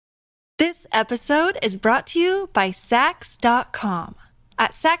This episode is brought to you by Sax.com.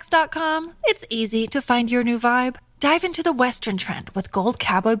 At Sax.com, it's easy to find your new vibe. Dive into the Western trend with gold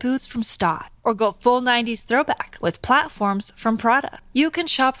cowboy boots from Stott, or go full 90s throwback with platforms from Prada. You can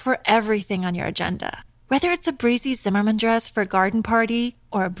shop for everything on your agenda, whether it's a breezy Zimmermann dress for a garden party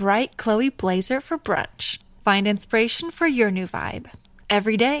or a bright Chloe blazer for brunch. Find inspiration for your new vibe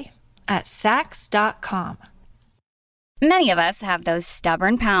every day at Sax.com. Many of us have those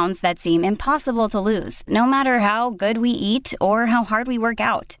stubborn pounds that seem impossible to lose, no matter how good we eat or how hard we work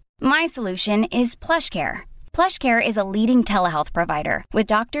out. My solution is PlushCare. PlushCare is a leading telehealth provider with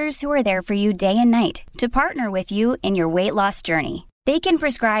doctors who are there for you day and night to partner with you in your weight loss journey. They can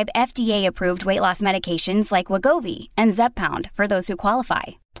prescribe FDA-approved weight loss medications like Wegovy and Zepbound for those who qualify.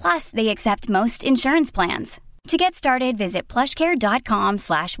 Plus, they accept most insurance plans. To get started, visit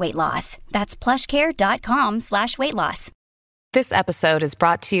plushcare.com/weightloss. That's plushcare.com/weightloss. This episode is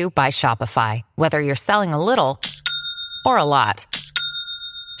brought to you by Shopify. Whether you're selling a little or a lot,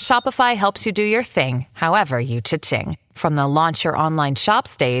 Shopify helps you do your thing, however you cha-ching. From the launch your online shop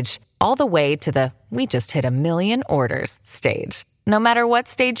stage, all the way to the we just hit 1 million orders stage. No matter what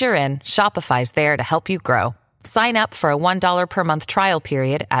stage you're in, Shopify's there to help you grow. Sign up for a $1 per month trial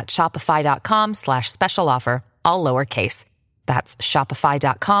period at shopify.com/special offer, all lowercase. That's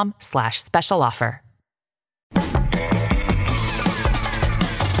shopify.com/special offer.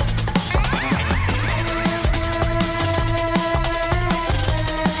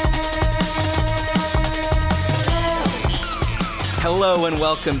 Hello and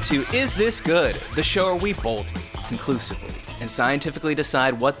welcome to Is This Good? The show where we boldly, conclusively, and scientifically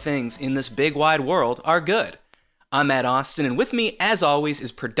decide what things in this big wide world are good. I'm Matt Austin, and with me, as always,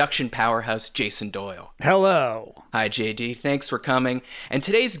 is production powerhouse Jason Doyle. Hello. Hi, JD. Thanks for coming. And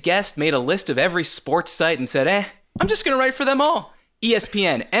today's guest made a list of every sports site and said, I'm just going to write for them all.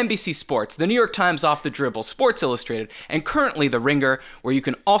 ESPN, NBC Sports, The New York Times Off the Dribble, Sports Illustrated, and currently The Ringer, where you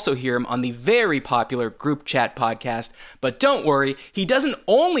can also hear him on the very popular Group Chat podcast. But don't worry, he doesn't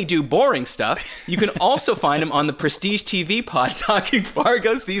only do boring stuff. You can also find him on the Prestige TV pod talking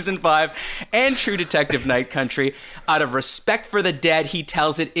Fargo Season 5 and True Detective Night Country. Out of respect for the dead, he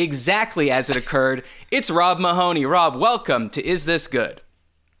tells it exactly as it occurred. It's Rob Mahoney. Rob, welcome to Is This Good?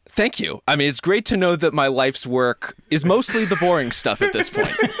 Thank you. I mean, it's great to know that my life's work is mostly the boring stuff at this point.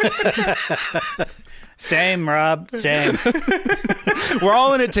 Same, Rob. Same. We're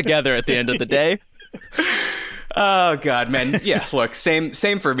all in it together at the end of the day. Oh, God, man. Yeah, look, same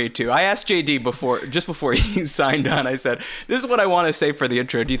for me, too. I asked JD just before he signed on, I said, this is what I want to say for the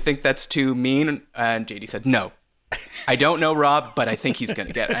intro. Do you think that's too mean? And JD said, no. I don't know Rob, but I think he's going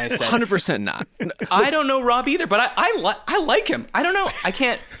to get it. And I said, 100% not. I don't know Rob either, but I like him. I don't know. I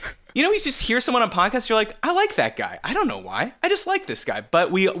can't. You know, you just hear someone on podcast, you're like, I like that guy. I don't know why. I just like this guy.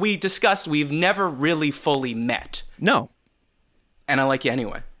 But we discussed we've never really fully met. No. And I like you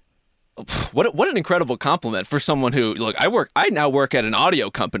anyway. What an incredible compliment for someone who, look, I now work at an audio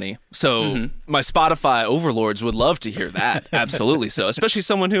company, so my Spotify overlords would love to hear that. Absolutely so. Especially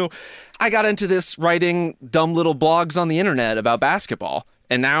someone who, I got into this writing dumb little blogs on the internet about basketball,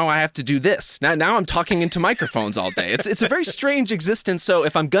 and now I have to do this. Now I'm talking into microphones all day. It's a very strange existence, so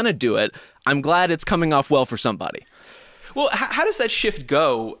if I'm gonna do it, I'm glad it's coming off well for somebody. Well, how does that shift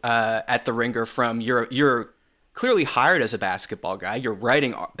go at The Ringer from your clearly hired as a basketball guy, you're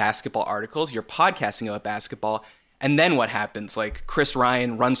writing basketball articles, you're podcasting about basketball, and then what happens? Like, Chris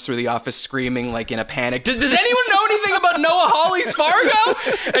Ryan runs through the office screaming, like, in a panic, does anyone know anything about Noah Hawley's Fargo?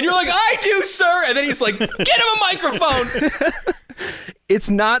 And you're like, I do, sir! And then he's like, get him a microphone!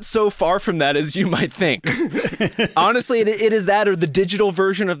 It's not so far from that as you might think. Honestly, it is that or the digital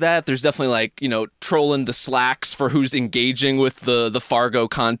version of that. There's definitely, like, you know, trolling the Slacks for who's engaging with the Fargo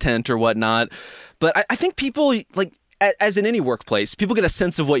content or whatnot. But I think people, like, as in any workplace, people get a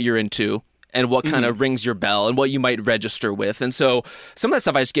sense of what you're into and what kind of rings your bell and what you might register with. And so some of that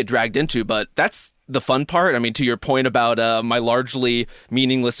stuff I just get dragged into, but that's the fun part. I mean, to your point about my largely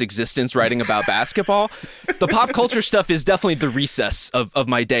meaningless existence writing about basketball, the pop culture stuff is definitely the recess of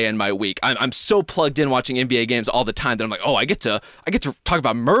my day and my week. I'm so plugged in watching NBA games all the time that I'm like, oh, I get to talk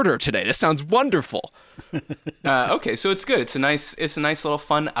about murder today. This sounds wonderful. Okay, so it's good. It's a nice little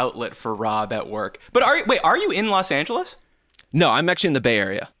fun outlet for Rob at work. But are you in Los Angeles? No, I'm actually in the Bay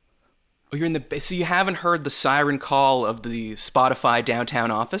Area. Oh, you're in the Bay. So you haven't heard the siren call of the Spotify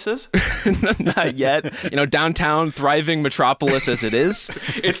downtown offices? Not yet. You know, downtown, thriving metropolis as it is.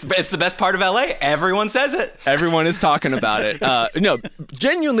 It's the best part of LA. Everyone says it. Everyone is talking about it.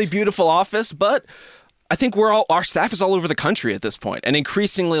 Genuinely beautiful office, but I think our staff is all over the country at this point, and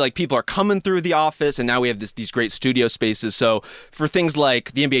increasingly, like, people are coming through the office, and now we have these great studio spaces. So for things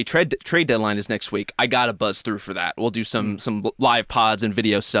like the NBA trade deadline is next week, I gotta buzz through for that. We'll do some live pods and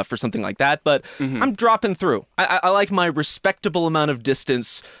video stuff for something like that, but I'm dropping through. I like my respectable amount of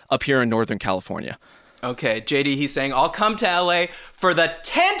distance up here in Northern California. Okay, JD, he's saying, I'll come to LA for the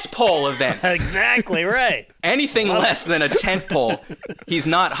tentpole events. Exactly right. Anything less than a tentpole, he's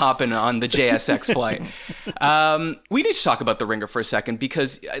not hopping on the JSX flight. We need to talk about The Ringer for a second,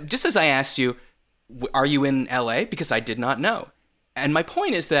 because just as I asked you, are you in LA? Because I did not know. And my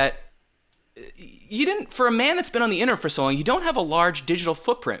point is that you didn't, for a man that's been on the internet for so long, you don't have a large digital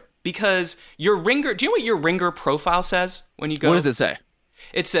footprint, because your Ringer, do you know what your Ringer profile says when you go? What does it say?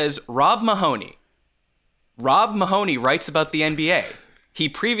 It says, Rob Mahoney. Rob Mahoney writes about the NBA. He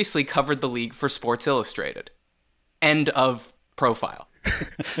previously covered the league for Sports Illustrated. End of profile.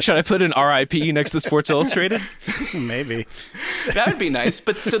 Should I put an RIP next to Sports Illustrated? Maybe. That would be nice.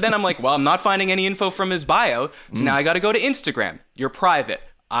 But so then I'm like, well, I'm not finding any info from his bio. So now I got to go to Instagram. You're private.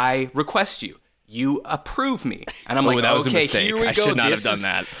 I request you. You approve me. And I'm like, that was a okay, mistake. here we go. I should not have done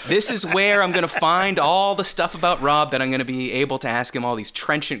that. This is where I'm going to find all the stuff about Rob that I'm going to be able to ask him all these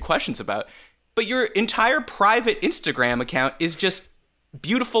trenchant questions about. But your entire private Instagram account is just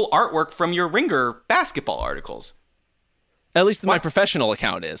beautiful artwork from your Ringer basketball articles. At least my professional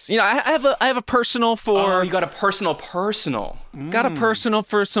account is. You know, I have a personal for... Oh, you got a personal. Got a personal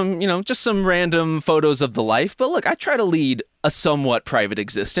for some, just some random photos of the life. But look, I try to lead a somewhat private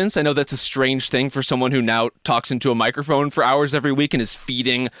existence. I know that's a strange thing for someone who now talks into a microphone for hours every week and is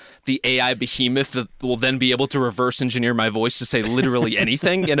feeding the AI behemoth that will then be able to reverse engineer my voice to say literally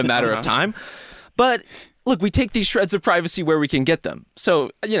anything in a matter of time. But look, we take these shreds of privacy where we can get them.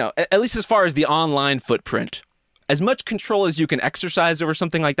 So, at least as far as the online footprint, as much control as you can exercise over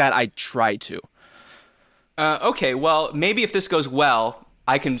something like that, I try to. Okay, well, maybe if this goes well,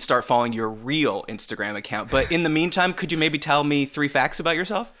 I can start following your real Instagram account. But in the meantime, could you maybe tell me 3 facts about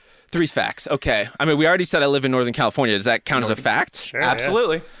yourself? 3 facts. Okay. I mean, we already said I live in Northern California. Does that count as a fact? Sure.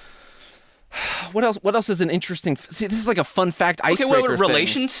 Absolutely. Yeah. What else? What else is an interesting? See, this is like a fun fact icebreaker. Okay,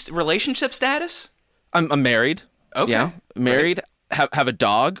 what relationship status? I'm married. Okay. Yeah, married. Right. Have a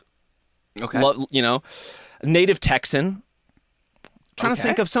dog. Okay. Native Texan. Trying to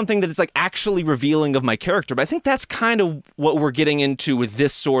think of something that is like actually revealing of my character, but I think that's kind of what we're getting into with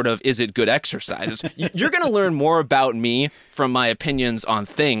this sort of is it good exercise. You're going to learn more about me from my opinions on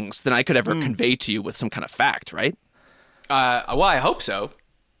things than I could ever convey to you with some kind of fact, right? Well, I hope so.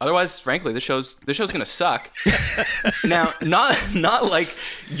 Otherwise, frankly, this show's gonna suck. Now, not like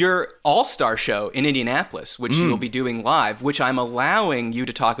your all-star show in Indianapolis, which you'll be doing live, which I'm allowing you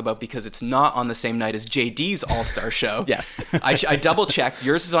to talk about because it's not on the same night as JD's all-star show. Yes. I double-checked.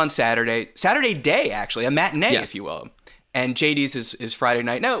 Yours is on Saturday day, actually, a matinee, yes, if you will. And JD's is Friday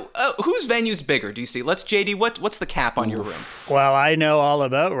night. Now, whose venue's bigger, do you see? JD, what's the cap on your room? Well, I know all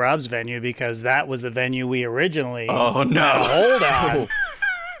about Rob's venue because that was the venue we originally... Oh, no. Hold on.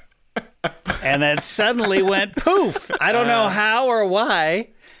 And then suddenly went poof. I don't know how or why,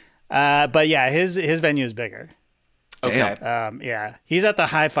 but yeah, his venue is bigger. Okay. Yeah, he's at the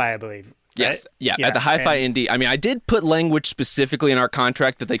Hi-Fi, I believe. Yes. Right? Yeah, at the Hi-Fi Indy. I mean, I did put language specifically in our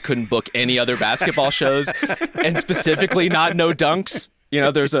contract that they couldn't book any other basketball shows, and specifically not no dunks.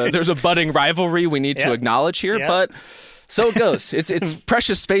 There's a budding rivalry we need to acknowledge here, but so it goes. It's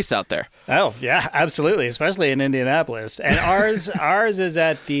precious space out there. Oh yeah, absolutely, especially in Indianapolis. And ours is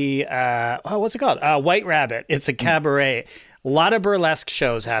at the what's it called? White Rabbit. It's a cabaret. A lot of burlesque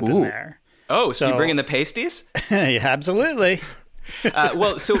shows happen there. Oh, so you bring in the pasties? Yeah, absolutely.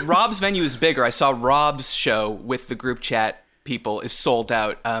 Well, so Rob's venue is bigger. I saw Rob's show with the group chat people is sold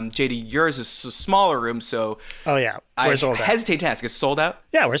out. JD, yours is a smaller room, so we're sold out. I hesitate to ask, it's sold out?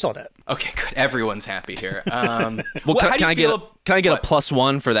 Yeah, we're sold out. Okay, good. Everyone's happy here. Well, can I get a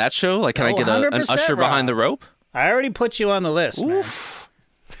 +1 for that show? Like, can I get an usher behind the rope? I already put you on the list. Oof.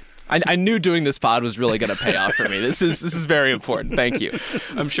 I knew doing this pod was really going to pay off for me. This is very important. Thank you.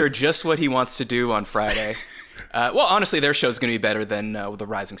 I'm sure just what he wants to do on Friday. Well, honestly, their show's going to be better than the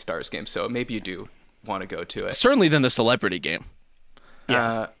Rising Stars game, so maybe you do want to go to it. Certainly than the celebrity game.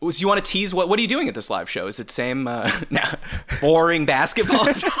 So you want to tease what are you doing at this live show? Is it same boring basketball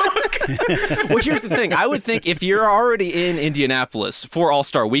talk? Well, here's the thing. I would think if you're already in Indianapolis for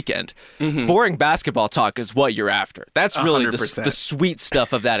All-Star Weekend, boring basketball talk is what you're after. That's really the sweet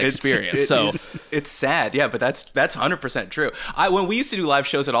stuff of that experience. It's sad, yeah, but that's 100% true. When we used to do live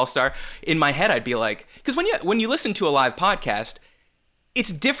shows at All-Star, in my head I'd be like, because when you listen to a live podcast,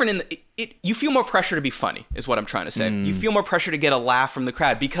 it's different you feel more pressure to be funny, is what I'm trying to say. You feel more pressure to get a laugh from the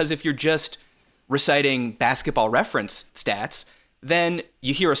crowd, because if you're just reciting basketball reference stats, then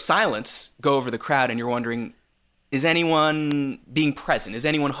you hear a silence go over the crowd and you're wondering, is anyone being present? Is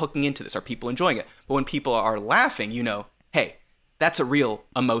anyone hooking into this? Are people enjoying it? But when people are laughing, you know, hey, that's a real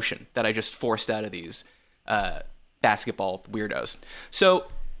emotion that I just forced out of these basketball weirdos. So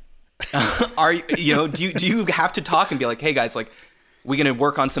do you have to talk and be like, hey guys, like, we going to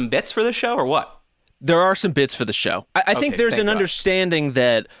work on some bits for the show or what? There are some bits for the show. I think there's an understanding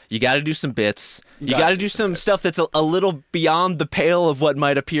that you got to do some bits. You got to do some stuff that's a little beyond the pale of what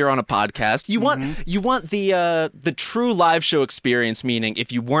might appear on a podcast. You want the true live show experience, meaning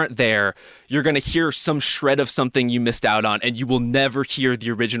if you weren't there, you're going to hear some shred of something you missed out on, and you will never hear the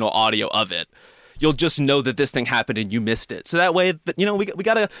original audio of it. You'll just know that this thing happened and you missed it. So that way, we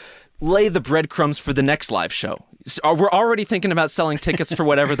got to lay the breadcrumbs for the next live show. We're already thinking about selling tickets for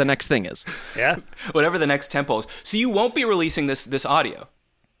whatever the next thing is. Yeah. Whatever the next tempo is. So you won't be releasing this audio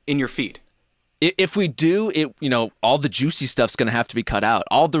in your feed? If we do, all the juicy stuff's going to have to be cut out.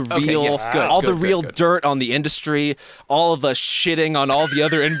 All the real dirt on the industry, all of us shitting on all the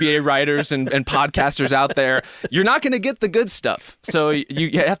other NBA writers and podcasters out there. You're not going to get the good stuff. So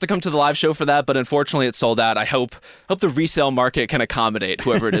you have to come to the live show for that. But unfortunately, it's sold out. I hope the resale market can accommodate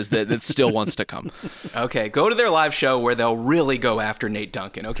whoever it is that still wants to come. Okay, go to their live show where they'll really go after Nate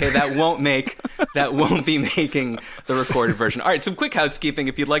Duncan. Okay, that won't be making the recorded version. All right, some quick housekeeping.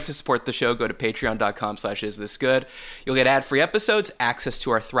 If you'd like to support the show, go to patreon.com/isthisgood. You'll get ad-free episodes, access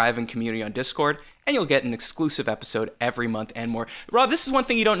to our thriving community on Discord, and you'll get an exclusive episode every month and more. Rob, this is one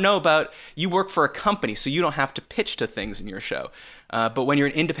thing you don't know about. You work for a company, so you don't have to pitch to things in your show. But when you're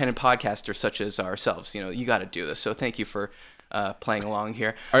an independent podcaster such as ourselves, you got to do this. So thank you for playing along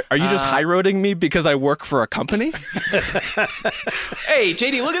here. Are you just high-roading me because I work for a company? Hey,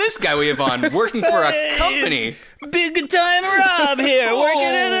 JD, look at this guy we have on, working for a company. Big time Rob here, working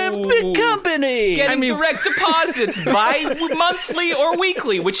at a big company. Getting direct deposits monthly or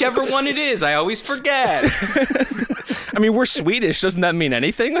weekly, whichever one it is. I always forget. I mean, we're Swedish. Doesn't that mean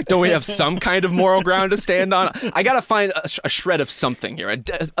anything? Like, don't we have some kind of moral ground to stand on? I got to find a shred of something here,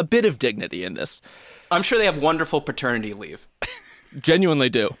 a bit of dignity in this. I'm sure they have wonderful paternity leave. Genuinely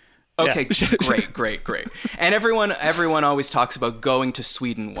do. Okay, yeah. Great. And everyone always talks about going to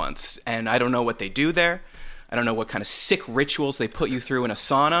Sweden once, and I don't know what they do there. I don't know what kind of sick rituals they put you through in a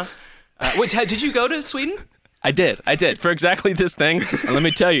sauna. Wait, did you go to Sweden? I did. For exactly this thing. And let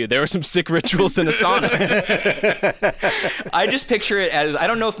me tell you, there were some sick rituals in a sauna. I just picture it as, I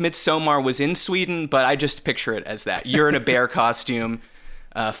don't know if Midsommar was in Sweden, but I just picture it as that. You're in a bear costume,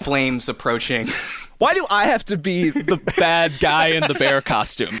 flames approaching. Why do I have to be the bad guy in the bear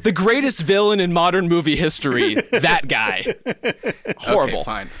costume? The greatest villain in modern movie history, that guy. Horrible.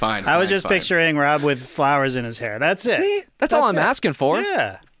 Okay, fine. I was just picturing Rob with flowers in his hair. That's it. See? That's all I'm asking for.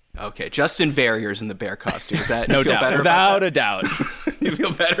 Yeah. Okay, Justin Verrier's in the bear costume. Is that no doubt? Without a doubt. You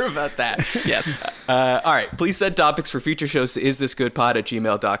feel better about that? Yes. All right. Please send topics for future shows to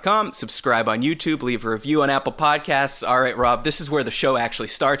isthisgoodpod@gmail.com. Subscribe on YouTube. Leave a review on Apple Podcasts. All right, Rob, this is where the show actually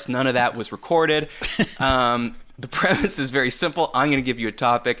starts. None of that was recorded. The premise is very simple. I'm going to give you a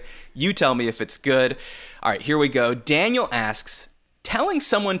topic. You tell me if it's good. All right, here we go. Daniel asks, telling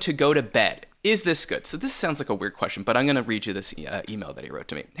someone to go to bed. Is this good? So this sounds like a weird question, but I'm going to read you this email that he wrote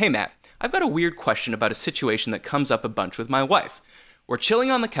to me. Hey, Matt, I've got a weird question about a situation that comes up a bunch with my wife. We're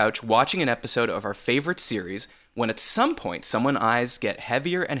chilling on the couch watching an episode of our favorite series when at some point someone's eyes get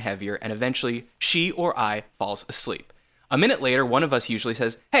heavier and heavier and eventually she or I falls asleep. A minute later, one of us usually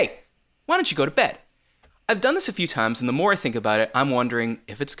says, hey, why don't you go to bed? I've done this a few times, and the more I think about it, I'm wondering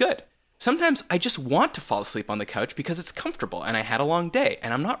if it's good. Sometimes I just want to fall asleep on the couch because it's comfortable and I had a long day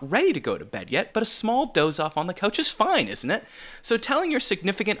and I'm not ready to go to bed yet, but a small doze off on the couch is fine, isn't it? So telling your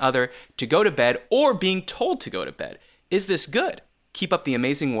significant other to go to bed or being told to go to bed, is this good? Keep up the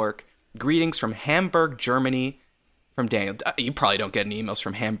amazing work. Greetings from Hamburg, Germany, from Daniel. You probably don't get any emails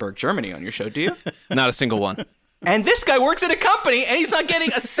from Hamburg, Germany on your show, do you? Not a single one. And this guy works at a company, and he's not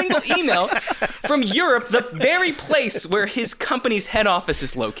getting a single email from Europe, the very place where his company's head office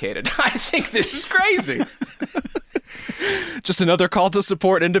is located. I think this is crazy. Just another call to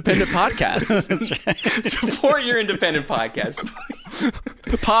support independent podcasts. That's right. Support your independent podcast.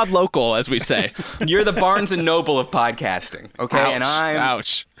 Pod local, as we say. You're the Barnes and Noble of podcasting, okay? Ouch, and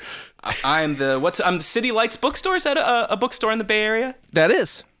ouch. I'm the City Lights bookstore. Is that a bookstore in the Bay Area? That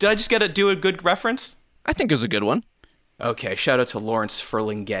is. Did I just do a good reference? I think it was a good one. Okay, shout out to Lawrence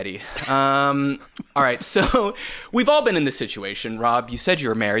Ferlinghetti. All right, so we've all been in this situation. Rob, you said you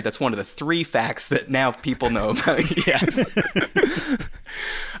were married. That's one of the 3 facts that now people know about you. Yes.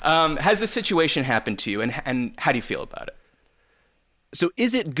 Has this situation happened to you, and how do you feel about it? So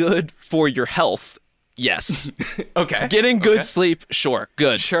is it good for your health? Yes. Okay. Getting good sleep, sure,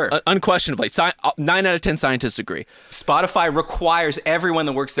 good. Sure. Unquestionably. 9 out of 10 scientists agree. Spotify requires everyone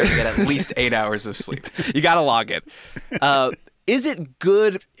that works there to get at least 8 hours of sleep. You got to log it. Is it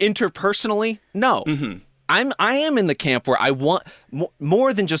good interpersonally? No. Mm-hmm. I am in the camp where I want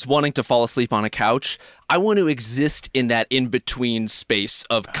more than just wanting to fall asleep on a couch. I want to exist in that in-between space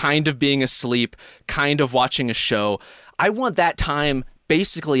of kind of being asleep, kind of watching a show. I want that time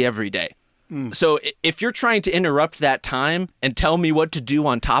basically every day. So if you're trying to interrupt that time and tell me what to do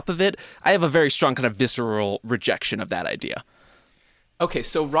on top of it, I have a very strong kind of visceral rejection of that idea. Okay,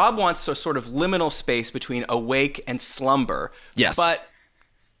 so Rob wants a sort of liminal space between awake and slumber. Yes. But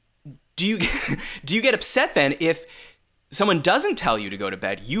do you get upset then if someone doesn't tell you to go to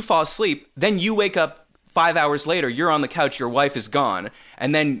bed, you fall asleep, then you wake up 5 hours later, you're on the couch, your wife is gone,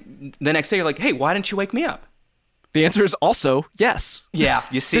 and then the next day you're like, hey, why didn't you wake me up? The answer is also yes. Yeah,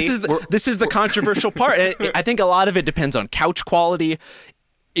 you see? This is the controversial part. I think a lot of it depends on couch quality.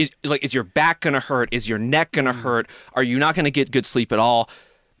 Is your back going to hurt? Is your neck going to hurt? Are you not going to get good sleep at all?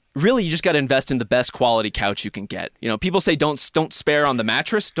 Really, you just got to invest in the best quality couch you can get. You know, people say don't spare on the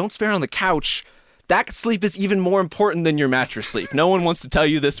mattress. Don't spare on the couch. That sleep is even more important than your mattress sleep. No one wants to tell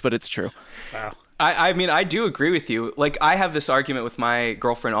you this, but it's true. Wow. I mean, I do agree with you. Like, I have this argument with my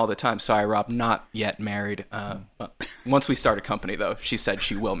girlfriend all the time. Sorry, Rob, not yet married. Once we start a company, though, she said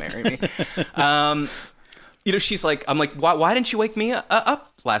she will marry me. You know, she's like, I'm like, why didn't you wake me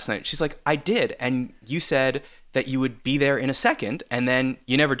up last night? She's like, I did. And you said that you would be there in a second. And then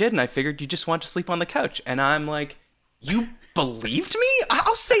you never did. And I figured you just want to sleep on the couch. And I'm like, you believed me?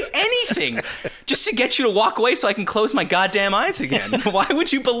 I'll say anything just to get you to walk away so I can close my goddamn eyes again. Why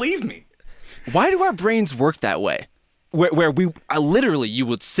would you believe me? Why do our brains work that way? Where we literally, you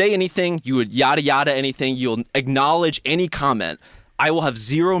would say anything, you would yada yada anything, you'll acknowledge any comment. I will have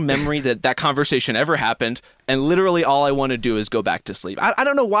zero memory that conversation ever happened, and literally all I want to do is go back to sleep. I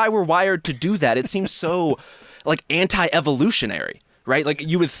don't know why we're wired to do that. It seems so like anti-evolutionary, right? Like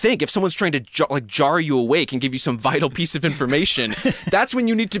you would think if someone's trying to jar you awake and give you some vital piece of information, that's when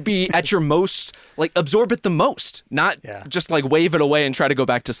you need to be at your most, like absorb it the most, not just like wave it away and try to go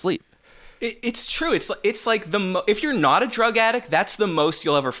back to sleep. It's true. It's like if you're not a drug addict, that's the most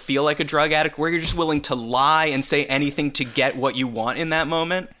you'll ever feel like a drug addict, where you're just willing to lie and say anything to get what you want in that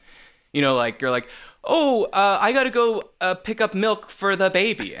moment. You know, like you're like, oh, I got to go pick up milk for the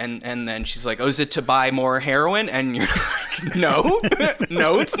baby. And then she's like, oh, is it to buy more heroin? And you're like, no,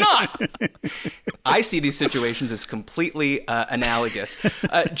 it's not. I see these situations as completely analogous.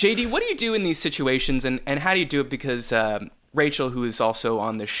 JD, what do you do in these situations, and how do you do it? Because Rachel, who is also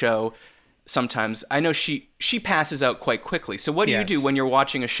on the show, sometimes I know she passes out quite quickly. So what do you do when you're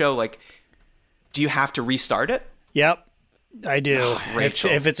watching a show? Like, do you have to restart it? Yep, I do.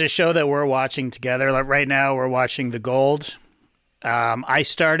 If it's a show that we're watching together, like right now we're watching The Gold. I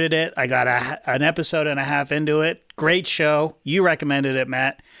started it. I got an episode and a half into it. Great show. You recommended it,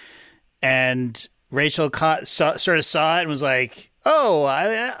 Matt. And Rachel sort of saw it and was like,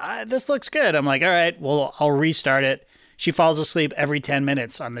 oh, this looks good. I'm like, all right, well, I'll restart it. She falls asleep every 10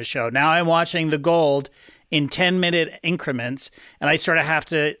 minutes on the show. Now I'm watching The Gold in 10-minute increments, and I sort of have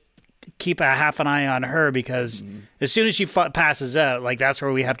to keep a half an eye on her because as soon as she passes out, like that's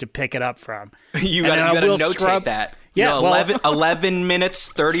where we have to pick it up from. You got to notate that. Yeah, 11 minutes,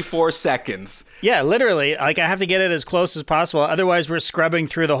 34 seconds. Yeah, literally. Like, I have to get it as close as possible. Otherwise, we're scrubbing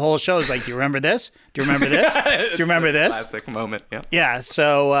through the whole show. It's like, do you remember this? Do you remember this? Do you remember this? Classic moment, yeah. Yeah,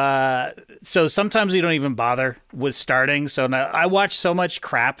 so sometimes we don't even bother with starting. So now I watch so much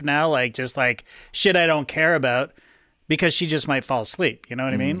crap now, like just like shit I don't care about because she just might fall asleep. You know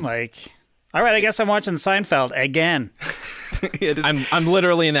what I mean? Like, all right, I guess I'm watching Seinfeld again. I'm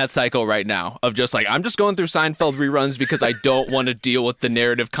literally in that cycle right now of just like, I'm just going through Seinfeld reruns because I don't want to deal with the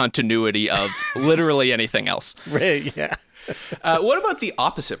narrative continuity of literally anything else. Right, yeah. What about the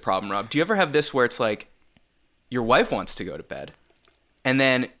opposite problem, Rob? Do you ever have this where it's like your wife wants to go to bed and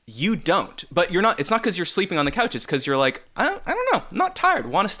then you don't, but you're not, it's not because you're sleeping on the couch. It's because you're like, I don't know, I'm not tired,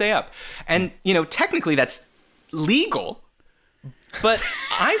 want to stay up. And, you know, technically that's legal. But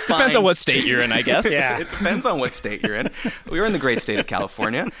I find... Depends on what state you're in, I guess. Yeah. It depends on what state you're in. We're in the great state of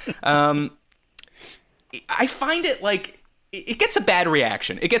California. I find it like... It gets a bad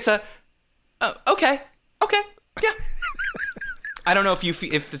reaction. It gets a... okay, yeah. I don't know if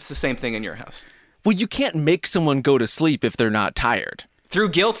it's the same thing in your house. Well, you can't make someone go to sleep if they're not tired.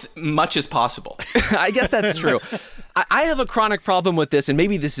 Through guilt, much as possible. I guess that's true. I have a chronic problem with this, and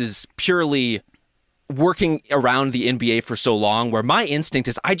maybe this is purely... working around the NBA for so long where my instinct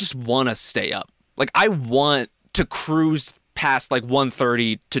is I just want to stay up. Like I want to cruise past like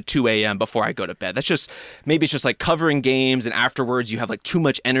 1:30 to 2 a.m. before I go to bed. Maybe it's just like covering games, and afterwards you have like too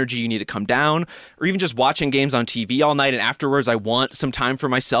much energy, you need to come down, or even just watching games on TV all night, and afterwards I want some time for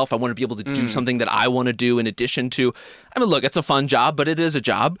myself. I want to be able to do something that I want to do in addition to, I mean, look, it's a fun job, but it is a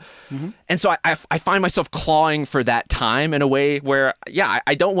job. And so I find myself clawing for that time in a way where,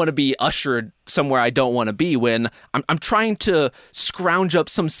 I don't want to be ushered somewhere I don't want to be when I'm trying to scrounge up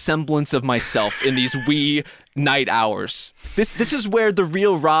some semblance of myself in these wee night hours. This is where the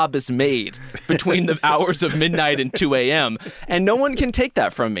real Rob is made, between the hours of midnight and 2 a.m. And no one can take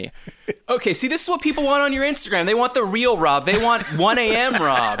that from me. Okay, see, this is what people want on your Instagram. They want the real Rob. They want 1 a.m.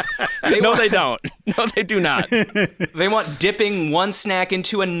 Rob. They don't. No, they do not. They want dipping one snack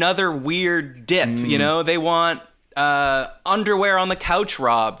into another weird dip, you know? They want underwear on the couch,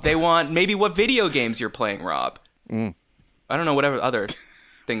 Rob. They want maybe what video games you're playing, Rob. I don't know, whatever other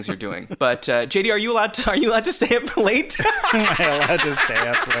things you're doing. But JD, are you allowed to stay up late? Am I allowed to stay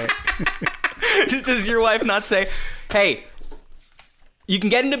up late? Does your wife not say, hey, you can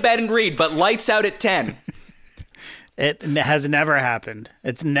get into bed and read, but lights out at 10? It has never happened.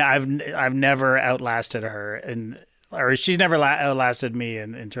 I've never outlasted her, or she's never outlasted me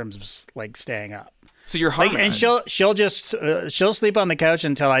in terms of like staying up. So you're harmonizing. And she'll sleep on the couch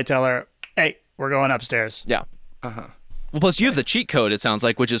until I tell her, hey, we're going upstairs. Yeah. Well, plus you have the cheat code, it sounds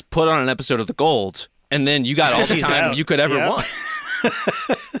like, which is put on an episode of The Gold, and then you got all the time you could ever want.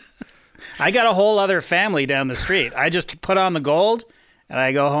 I got a whole other family down the street. I just put on The Gold, and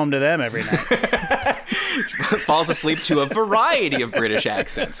I go home to them every night. Falls asleep to a variety of British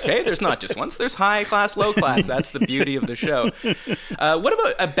accents. Okay, there's not just once. There's high class, low class. That's the beauty of the show. What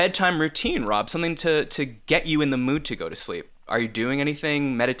about a bedtime routine, Rob? Something to get you in the mood to go to sleep. Are you doing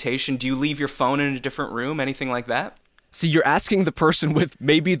anything? Meditation? Do you leave your phone in a different room? Anything like that? See, you're asking the person with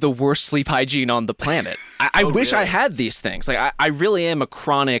maybe the worst sleep hygiene on the planet. I wish I had these things. Like I really am a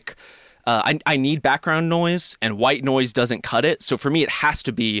chronic. I need background noise, and white noise doesn't cut it. So for me, it has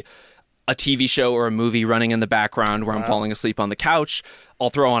to be a TV show or a movie running in the background where I'm falling asleep on the couch. I'll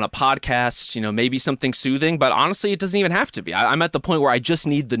throw on a podcast, maybe something soothing, but honestly, it doesn't even have to be. I'm at the point where I just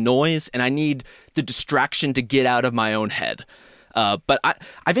need the noise and I need the distraction to get out of my own head. But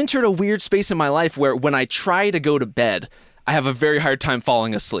I've entered a weird space in my life where when I try to go to bed, I have a very hard time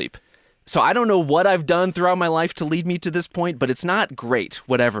falling asleep. So I don't know what I've done throughout my life to lead me to this point, but it's not great,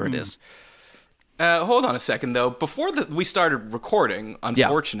 whatever it is. Hold on a second, though. Before we started recording,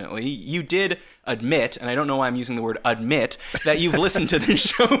 unfortunately, you did admit, and I don't know why I'm using the word admit, that you've listened to this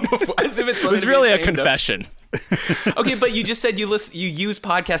show before. As if it's it was really a confession. Okay, but you just said you use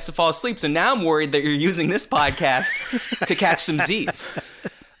podcasts to fall asleep, so now I'm worried that you're using this podcast to catch some Z's.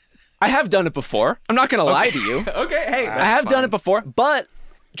 I have done it before. I'm not going to lie to you. Okay, hey, I have done it before, but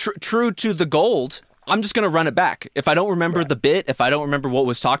true to the gold, I'm just going to run it back. If I don't remember the bit, if I don't remember what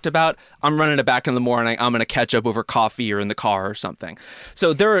was talked about, I'm running it back in the morning. I'm going to catch up over coffee or in the car or something.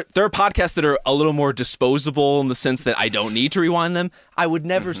 So there are podcasts that are a little more disposable in the sense that I don't need to rewind them. I would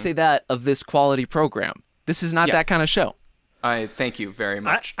never say that of this quality program. This is not that kind of show. I thank you very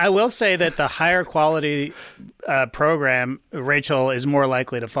much. I will say that the higher quality program, Rachel is more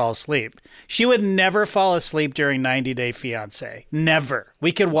likely to fall asleep. She would never fall asleep during 90 Day Fiancé. Never.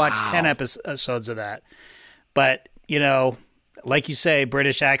 We could watch 10 episodes of that. But, like you say,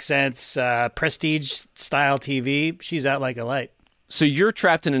 British accents, prestige-style TV, she's out like a light. So you're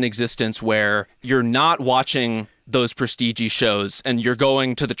trapped in an existence where you're not watching those prestige shows and you're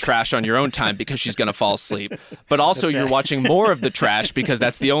going to the trash on your own time because she's going to fall asleep. But also you're watching more of the trash because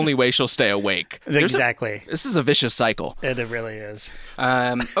that's the only way she'll stay awake. Exactly. This is a vicious cycle. It really is.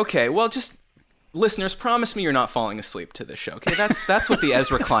 Okay, well, just listeners, promise me you're not falling asleep to this show. Okay, that's what the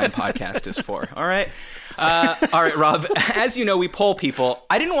Ezra Klein podcast is for. All right. All right, Rob. As you know, we poll people.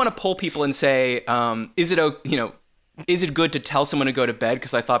 I didn't want to poll people and say, is it good to tell someone to go to bed?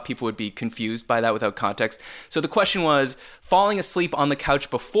 Because I thought people would be confused by that without context. So the question was, falling asleep on the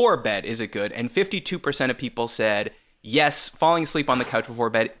couch before bed, is it good? And 52% of people said, yes, falling asleep on the couch before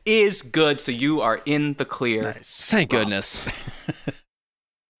bed is good. So you are in the clear. Nice. Thank goodness.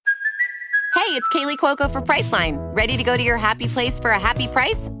 Hey, it's Kaylee Cuoco for Priceline. Ready to go to your happy place for a happy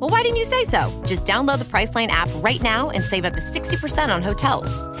price? Well, why didn't you say so? Just download the Priceline app right now and save up to 60% on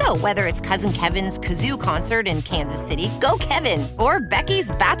hotels. So whether it's Cousin Kevin's Kazoo Concert in Kansas City, go Kevin, or Becky's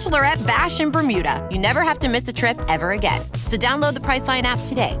Bachelorette Bash in Bermuda, you never have to miss a trip ever again. So download the Priceline app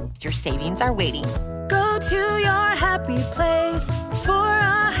today. Your savings are waiting. Go to your happy place for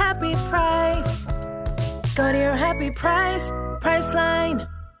a happy price. Go to your happy price, Priceline.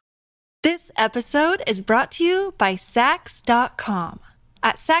 This episode is brought to you by Sax.com.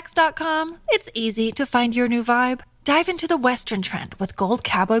 At Sax.com, it's easy to find your new vibe. Dive into the Western trend with gold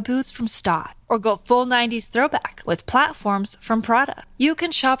cowboy boots from Stott, or go full 90s throwback with platforms from Prada. You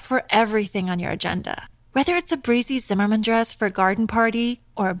can shop for everything on your agenda, whether it's a breezy Zimmermann dress for a garden party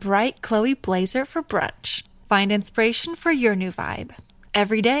or a bright Chloe blazer for brunch. Find inspiration for your new vibe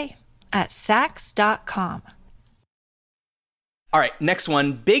every day at Saks.com. All right, next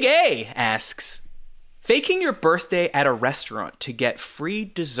one. Big A asks, faking your birthday at a restaurant to get free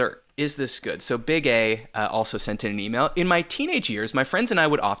dessert. Is this good? So Big A also sent in an email. In my teenage years, my friends and I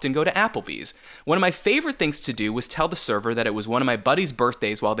would often go to Applebee's. One of my favorite things to do was tell the server that it was one of my buddies'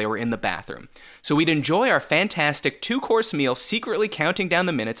 birthdays while they were in the bathroom. So we'd enjoy our fantastic 2-course meal, secretly counting down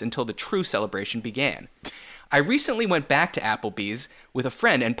the minutes until the true celebration began. I recently went back to Applebee's with a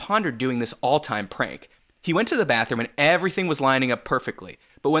friend and pondered doing this all-time prank. He went to the bathroom and everything was lining up perfectly.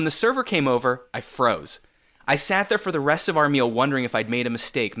 But when the server came over, I froze. I sat there for the rest of our meal wondering if I'd made a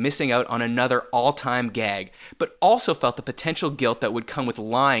mistake, missing out on another all-time gag, but also felt the potential guilt that would come with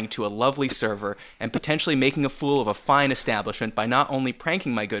lying to a lovely server and potentially making a fool of a fine establishment by not only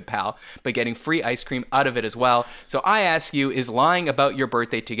pranking my good pal, but getting free ice cream out of it as well. So I ask you, is lying about your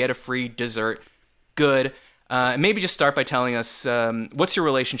birthday to get a free dessert good? Maybe just start by telling us, what's your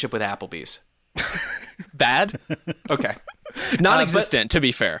relationship with Applebee's? Bad? Okay. Non-existent, to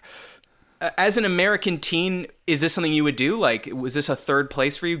be fair. As an American teen, is this something you would do? Like, was this a third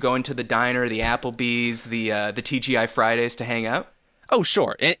place for you, going to the diner, the Applebee's, the TGI Fridays to hang out? Oh,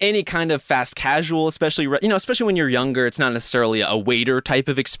 sure. Any kind of fast casual, especially when you're younger, it's not necessarily a waiter type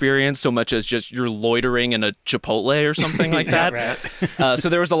of experience so much as just you're loitering in a Chipotle or something like that. Right. So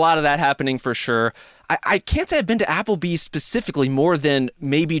there was a lot of that happening for sure. I can't say I've been to Applebee's specifically more than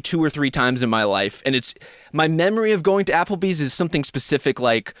maybe 2 or 3 times in my life. And it's my memory of going to Applebee's is something specific,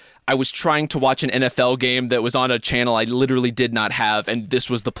 like I was trying to watch an NFL game that was on a channel I literally did not have, and this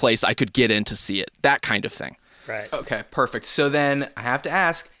was the place I could get in to see it. That kind of thing. Right. Okay, perfect. So then I have to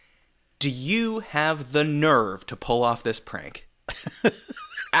ask, do you have the nerve to pull off this prank?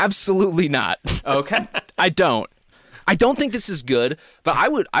 Absolutely not. Okay. I don't think this is good, but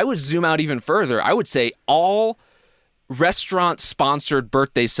I would zoom out even further. I would say all restaurant-sponsored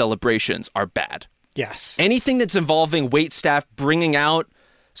birthday celebrations are bad. Yes. Anything that's involving wait staff bringing out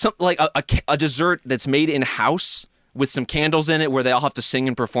something like a dessert that's made in-house with some candles in it where they all have to sing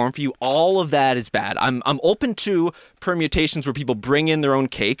and perform for you, all of that is bad. I'm open to permutations where people bring in their own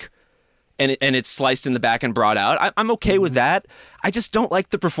cake and it's sliced in the back and brought out. I'm okay with that. I just don't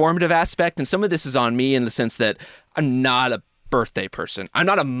like the performative aspect, and some of this is on me in the sense that I'm not a birthday person. I'm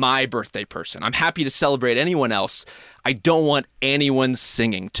not a my birthday person. I'm happy to celebrate anyone else. I don't want anyone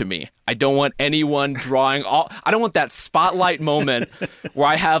singing to me. I don't want anyone drawing I don't want that spotlight moment where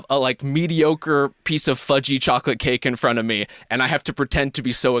I have a mediocre piece of fudgy chocolate cake in front of me and I have to pretend to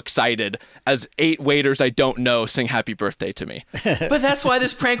be so excited as 8 waiters I don't know sing happy birthday to me. But that's why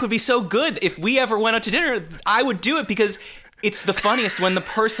this prank would be so good. If we ever went out to dinner, I would do it because it's the funniest when the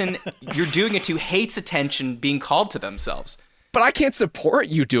person you're doing it to hates attention being called to themselves. But I can't support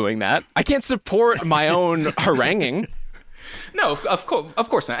you doing that. I can't support my own haranguing. No, of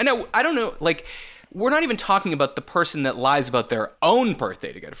course not. I don't know, we're not even talking about the person that lies about their own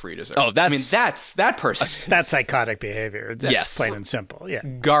birthday to get a free dessert. Oh, that's that person. That's psychotic behavior. That's yes. Plain and simple. Yeah.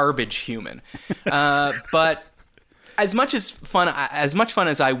 Garbage human. But as much fun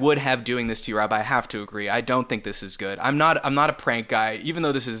as I would have doing this to you, Rob, I have to agree. I don't think this is good. I'm not a prank guy, even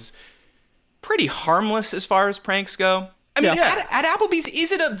though this is pretty harmless as far as pranks go. I mean, at Applebee's,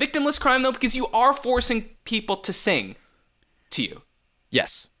 is it a victimless crime, though? Because you are forcing people to sing to you.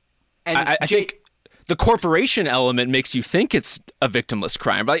 Yes. And I think the corporation element makes you think it's a victimless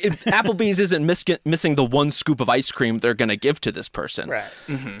crime. Right? Applebee's isn't missing the one scoop of ice cream they're going to give to this person. Right.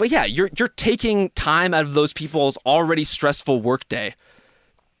 Mm-hmm. But yeah, you're taking time out of those people's already stressful workday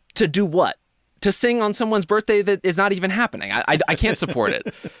to do what? To sing on someone's birthday that is not even happening. I can't support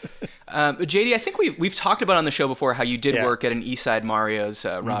it. JD, I think we've talked about on the show before how you did work at an Eastside Mario's.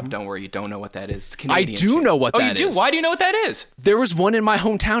 Rob, don't worry, you don't know what that is. It's Canadian. I do know what that is. Oh, you do? Why do you know what that is? There was one in my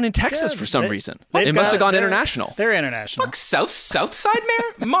hometown in Texas for some reason. It must have gone international. They're international. Fuck, Southside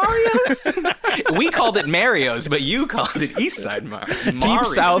Mario's? We called it Mario's, but you called it Eastside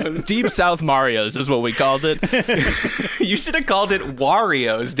Mario's. Deep South Mario's is what we called it. You should have called it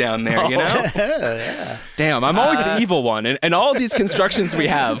Wario's down there, you know? Yeah. Damn, I'm always the evil one. And all these constructions we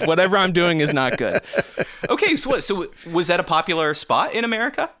have, whatever I'm doing is not good. Okay, so was that a popular spot in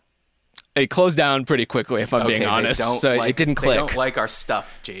America? It closed down pretty quickly, if I'm being honest. So it didn't click. They don't like our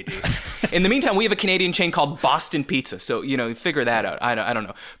stuff, JD. In the meantime, we have a Canadian chain called Boston Pizza. So, figure that out. I don't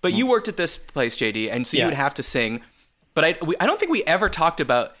know. But you worked at this place, JD, and so you would have to sing. But I don't think we ever talked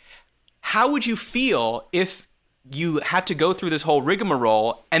about how would you feel if you had to go through this whole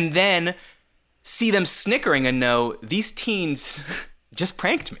rigmarole and then see them snickering and know these teens just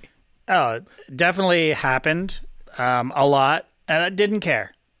pranked me. Oh, definitely happened a lot, and I didn't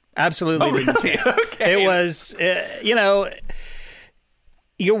care. Absolutely didn't care. Okay. It was,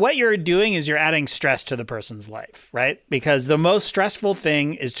 what you're doing is you're adding stress to the person's life, right? Because the most stressful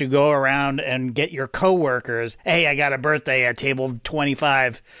thing is to go around and get your coworkers, hey, I got a birthday at table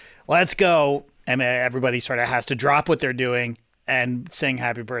 25, let's go. And everybody sort of has to drop what they're doing and sing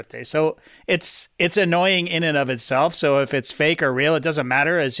happy birthday. So it's annoying in and of itself. So if it's fake or real, it doesn't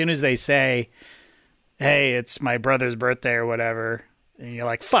matter. As soon as they say, hey, it's my brother's birthday or whatever, and you're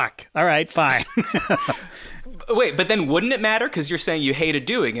like, fuck, all right, fine. Wait, but then wouldn't it matter? Because you're saying you hated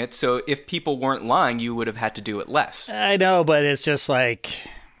doing it. So if people weren't lying, you would have had to do it less. I know, but it's just like,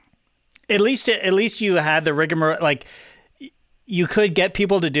 at least you had the rigmarole, like, you could get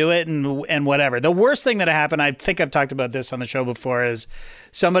people to do it and whatever. The worst thing that happened, I think I've talked about this on the show before, is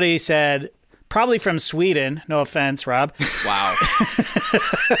somebody said, probably from Sweden, no offense, Rob. Wow.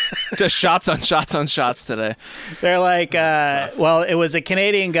 Just shots on shots on shots today. They're like, well, it was a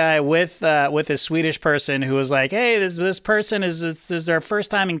Canadian guy with a Swedish person who was like, hey, this person is their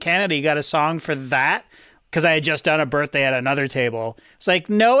first time in Canada. You got a song for that? Because I had just done a birthday at another table. It's like,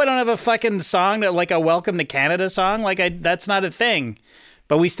 no, I don't have a fucking song like a Welcome to Canada song. Like, that's not a thing.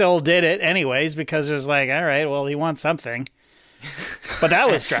 But we still did it anyways because it was like, all right, well, he wants something. But that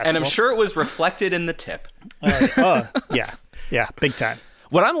was stressful. And I'm sure it was reflected in the tip. Yeah, big time.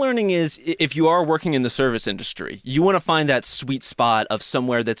 What I'm learning is if you are working in the service industry, you want to find that sweet spot of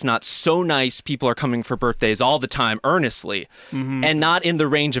somewhere that's not so nice people are coming for birthdays all the time earnestly, and not in the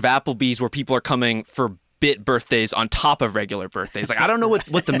range of Applebee's where people are coming for bit birthdays on top of regular birthdays. Like, I don't know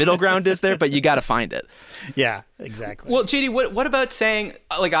what the middle ground is there, but you got to find it. Yeah, exactly. Well, JD, what about saying,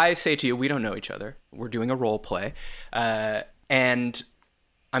 like I say to you, we don't know each other. We're doing a role play. And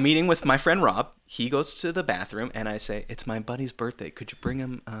I'm meeting with my friend Rob. He goes to the bathroom and I say, it's my buddy's birthday. Could you bring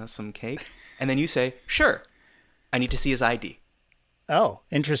him some cake? And then you say, sure. I need to see his ID. Oh,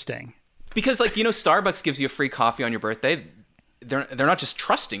 interesting. Because Starbucks gives you a free coffee on your birthday. They're not just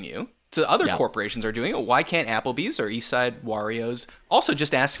trusting you. So other corporations are doing it. Why can't Applebee's or Eastside Wario's also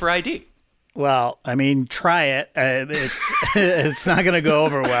just ask for ID? Well, I mean, try it. It's not going to go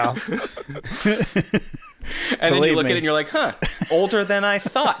over well. And then you look at it and you're like, older than I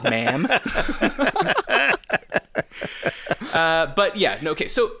thought, ma'am. But yeah, okay.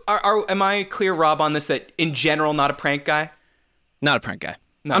 So am I clear, Rob, on this, that in general, not a prank guy? Not a prank guy.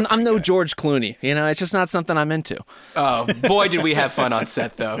 I'm no George Clooney. It's just not something I'm into. Oh, boy, did we have fun on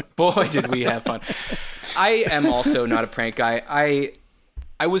set, though. Boy, did we have fun. I am also not a prank guy.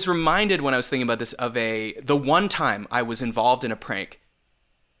 I was reminded when I was thinking about this of the one time I was involved in a prank.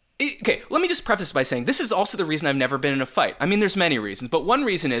 Okay, let me just preface by saying this is also the reason I've never been in a fight. I mean, there's many reasons, but one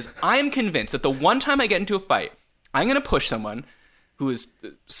reason is I am convinced that the one time I get into a fight, I'm going to push someone who is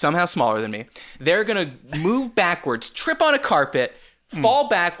somehow smaller than me. They're going to move backwards, trip on a carpet, fall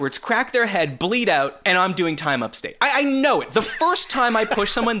backwards, crack their head, bleed out, and I'm doing time upstate. I know it. The first time I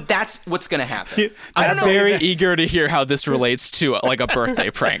push someone, that's what's going to happen. I'm very eager to hear how this relates to like a birthday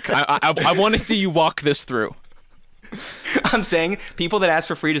prank. I want to see you walk this through. I'm saying people that ask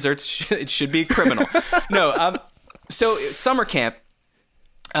for free desserts should be criminal. No, so summer camp,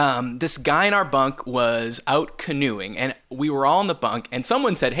 this guy in our bunk was out canoeing, and we were all in the bunk, and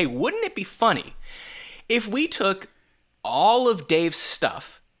someone said, hey, wouldn't it be funny if we took all of Dave's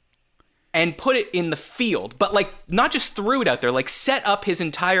stuff and put it in the field, but like not just threw it out there, like set up his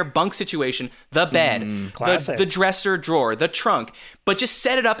entire bunk situation, the bed, the dresser drawer, the trunk, but just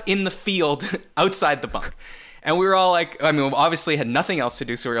set it up in the field outside the bunk. And we were all like, I mean, obviously had nothing else to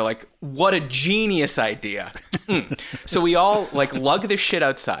do, so we were like, what a genius idea. So we all like lug this shit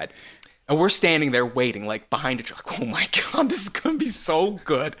outside, and we're standing there waiting, like behind a tree, like, oh my God, this is gonna be so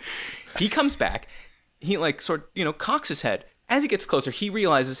good. He comes back, he like cocks his head. As he gets closer, he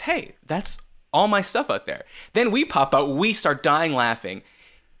realizes, hey, that's all my stuff out there. Then we pop out, we start dying laughing.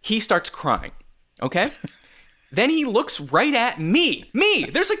 He starts crying, okay? Then he looks right at me.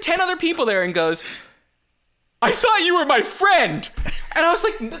 There's like 10 other people there, and goes, I thought you were my friend. And I was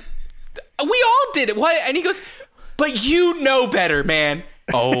like, we all did it. Why? And he goes, but you know better, man.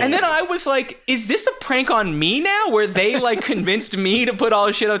 Oh. And then I was like, is this a prank on me now where they like convinced me to put all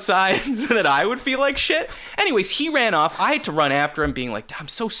the shit outside so that I would feel like shit? Anyways, he ran off. I had to run after him being like, I'm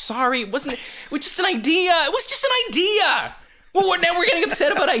so sorry. It was just an idea. It was just an idea. Well, now we're getting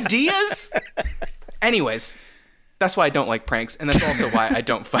upset about ideas? Anyways, that's why I don't like pranks. And that's also why I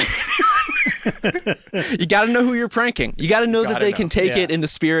don't fight anyone. You got to know who you're pranking. You got to know that they can take it in the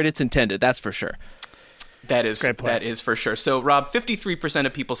spirit it's intended. That's for sure. That is for sure. So, Rob, 53%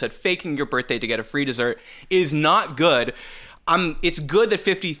 of people said faking your birthday to get a free dessert is not good. It's good that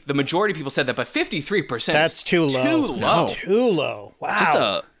the majority of people said that, but 53%. That's too low. Too low.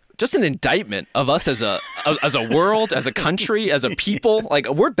 Wow. Just an indictment of us as a world, as a country, as a people. Like,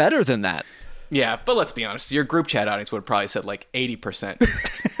 we're better than that. Yeah, but let's be honest. Your group chat audience would have probably said like 80%.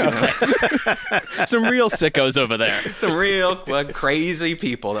 Some real sickos over there. Some real crazy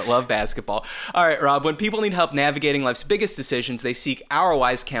people that love basketball. All right, Rob, when people need help navigating life's biggest decisions, they seek our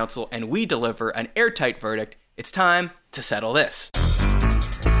wise counsel, and we deliver an airtight verdict. It's time to settle this.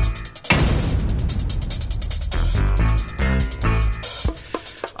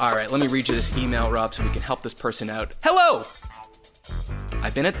 All right, let me read you this email, Rob, so we can help this person out. Hello!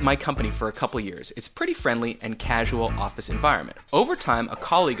 I've been at my company for a couple years. It's pretty friendly and casual office environment. Over time, a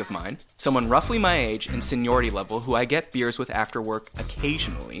colleague of mine, someone roughly my age and seniority level who I get beers with after work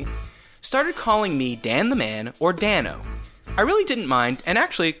occasionally, started calling me Dan the Man or Dano. I really didn't mind and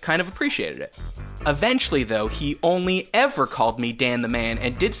actually kind of appreciated it. Eventually, though, he only ever called me Dan the Man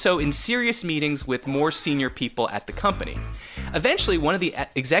and did so in serious meetings with more senior people at the company. Eventually, one of the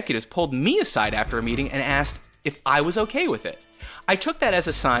executives pulled me aside after a meeting and asked if I was okay with it. I took that as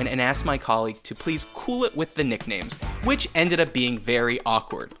a sign and asked my colleague to please cool it with the nicknames, which ended up being very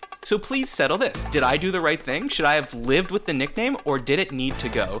awkward. So please settle this. Did I do the right thing? Should I have lived with the nickname, or did it need to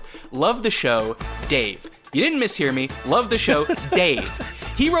go? Love the show, Dave. You didn't mishear me. Love the show, Dave.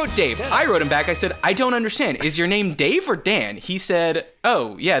 He wrote Dave. I wrote him back. I said, I don't understand. Is your name Dave or Dan? He said,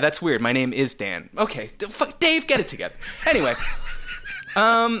 oh, yeah, that's weird. My name is Dan. Okay, Dave, get it together. Anyway,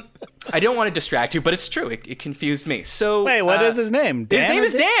 I don't want to distract you, but it's true. It confused me. So wait, what is his name? Dan his name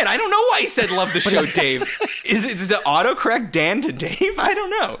is Dan. I don't know why he said love the show, Dave. Is it autocorrect Dan to Dave? I don't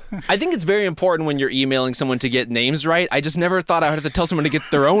know. I think it's very important when you're emailing someone to get names right. I just never thought I would have to tell someone to get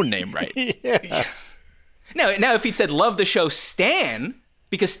their own name right. Yeah. Now, if he'd said love the show Stan,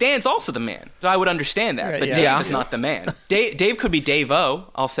 because Stan's also the man, I would understand that. But Dave is not the man. Dave could be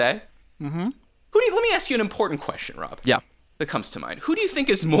Dave-O, I'll say. Mm-hmm. Let me ask you an important question, Rob. Yeah. That comes to mind. Who do you think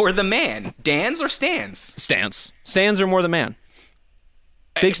is more the man, Dan's or Stan's? Stans are more the man.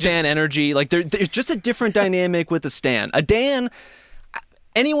 Big Stan energy. Like there's just a different dynamic with a Stan. A Dan,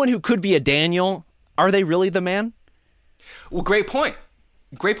 anyone who could be a Daniel, are they really the man? Well, great point.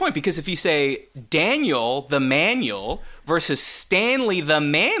 Great point, because if you say Daniel the Manual versus Stanley the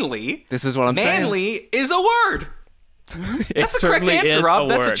Manly, this is what I'm saying. Manly is a word. That's the correct answer, Rob.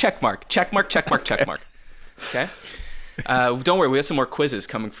 That's a check mark. Check mark, check mark, check mark. Okay. Don't worry, we have some more quizzes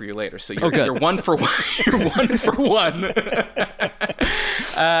coming for you later, so you're one for one. You're 1 for 1.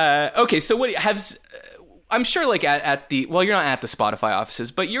 Okay, so what I'm sure, like at the you're not at the Spotify offices,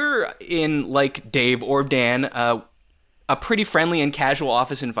 but you're in, like Dave or Dan, a pretty friendly and casual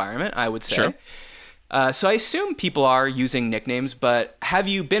office environment, I would say. Sure. So I assume people are using nicknames, but have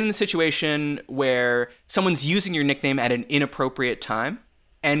you been in a situation where someone's using your nickname at an inappropriate time?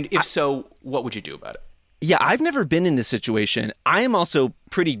 And if so, what would you do about it? Yeah, I've never been in this situation. I am also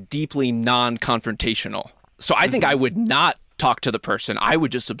pretty deeply non-confrontational. So I think I would not talk to the person. I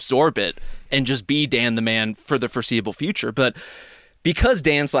would just absorb it and just be Dan the Man for the foreseeable future. But because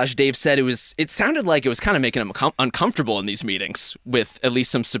Dan/Dave said it sounded like it was kind of making him uncomfortable in these meetings with at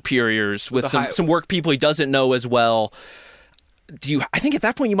least some superiors, with some work people he doesn't know as well. I think at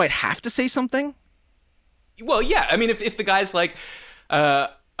that point you might have to say something? Well, yeah. I mean, if the guy's like, all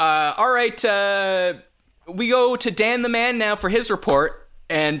right, we go to Dan the Man now for his report.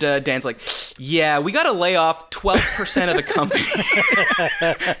 And Dan's like, yeah, we got to lay off 12% of the company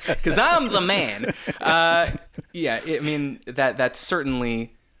because I'm the man. Yeah, I mean, that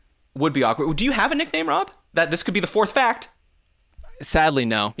certainly would be awkward. Do you have a nickname, Rob? This could be the fourth fact. Sadly,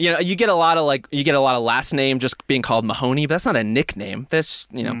 no. You know, you get a lot of last name just being called Mahoney, but that's not a nickname. That's,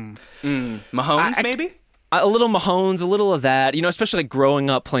 Mahones, maybe? A little Mahones, a little of that. You know, especially like growing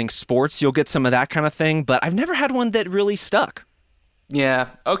up playing sports, you'll get some of that kind of thing. But I've never had one that really stuck. Yeah.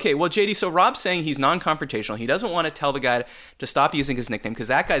 Okay. Well, JD, so Rob's saying he's non-confrontational. He doesn't want to tell the guy to stop using his nickname because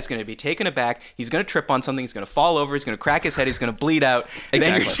that guy's going to be taken aback. He's going to trip on something. He's going to fall over. He's going to crack his head. He's going to bleed out.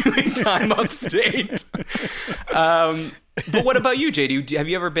 Exactly. Then you're doing time upstate. But what about you, JD? Have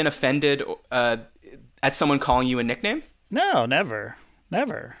you ever been offended at someone calling you a nickname? No, never.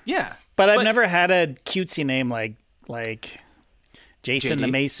 Yeah. But I've never had a cutesy name like Jason JD? The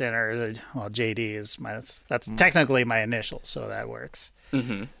Mason, or JD is that's technically my initials, so that works.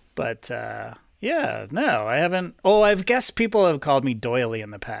 Mm-hmm. But yeah, no, I haven't. Oh, I guess people have called me Doily in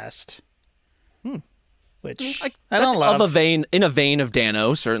the past, which I don't love. In a vein of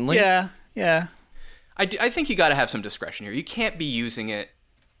Dano, certainly. Yeah. I think you got to have some discretion here. You can't be using it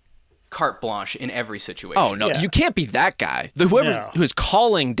carte blanche in every situation. Oh, no, you can't be that guy. Whoever who is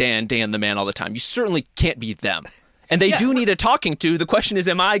calling Dan the man all the time, you certainly can't be them. And they do need a talking to. The question is,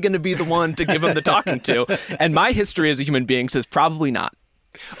 am I going to be the one to give him the talking to? And my history as a human being says probably not.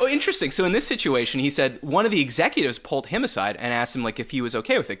 Oh, interesting. So in this situation, he said one of the executives pulled him aside and asked him like if he was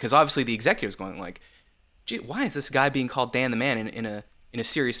okay with it, because obviously the executive's going like, "Gee, why is this guy being called Dan the Man in a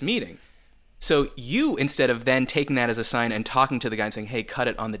serious meeting?" So you, instead of then taking that as a sign and talking to the guy and saying, "Hey, cut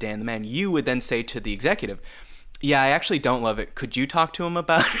it on the Dan the Man," you would then say to the executive, "Yeah, I actually don't love it. Could you talk to him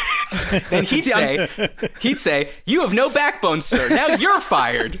about it?" Then he'd say, "You have no backbone, sir. Now you're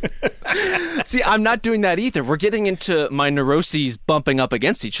fired." See, I'm not doing that either. We're getting into my neuroses bumping up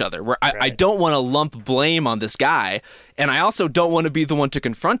against each other, where I don't want to lump blame on this guy, and I also don't want to be the one to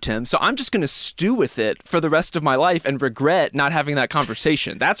confront him. So I'm just going to stew with it for the rest of my life and regret not having that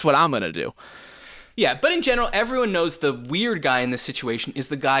conversation. That's what I'm going to do. Yeah, but in general, everyone knows the weird guy in this situation is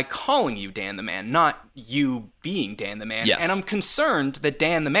the guy calling you Dan the Man, not you being Dan the Man. Yes. And I'm concerned that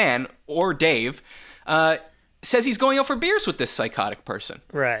Dan the Man, or Dave, says he's going out for beers with this psychotic person.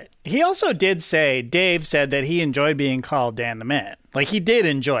 Right. He also did say, Dave said that he enjoyed being called Dan the Man. Like, he did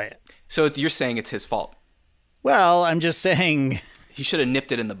enjoy it. So you're saying it's his fault? Well, I'm just saying... He should have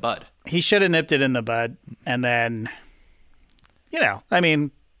nipped it in the bud. He should have nipped it in the bud, and then, I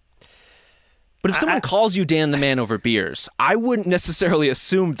mean... But if someone calls you Dan the Man over beers, I wouldn't necessarily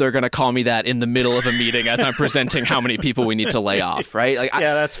assume they're going to call me that in the middle of a meeting as I'm presenting how many people we need to lay off, right? Like,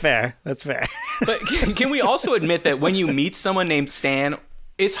 yeah, that's fair. That's fair. But can we also admit that when you meet someone named Stan,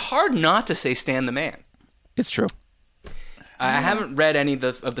 it's hard not to say Stan the Man? It's true. I haven't read any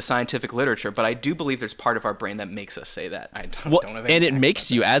of the scientific literature, but I do believe there's part of our brain that makes us say that. I don't have any and it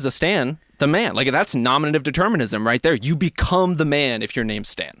makes you, as a Stan, the man. Like, that's nominative determinism right there. You become the man if your name's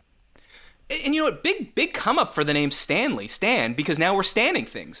Stan. And you know what? Big come up for the name Stan, because now we're standing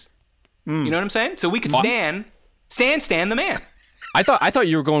things. You know what I'm saying? So we could Stan the Man. I thought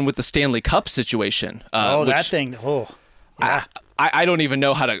you were going with the Stanley Cup situation. That thing. Oh, yeah. I don't even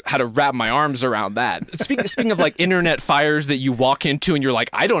know how to wrap my arms around that. Speaking of like internet fires that you walk into and you're like,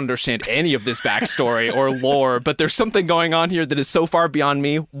 I don't understand any of this backstory or lore, but there's something going on here that is so far beyond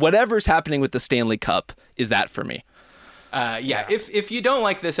me. Whatever's happening with the Stanley Cup is that for me. If you don't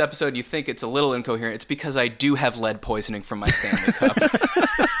like this episode, you think it's a little incoherent, it's because I do have lead poisoning from my Stanley Cup.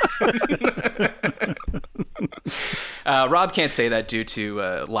 Rob can't say that due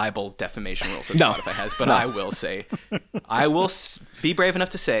to libel defamation rules that Spotify has, but I will say, be brave enough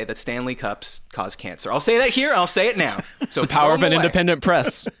to say that Stanley Cups cause cancer. I'll say that here, I'll say it now. So the power of an independent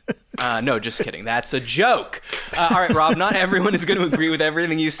press. No, just kidding. That's a joke. All right, Rob, not everyone is going to agree with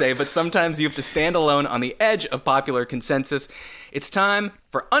everything you say, but sometimes you have to stand alone on the edge of popular consensus. It's time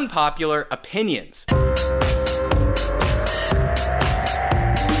for Unpopular Opinions.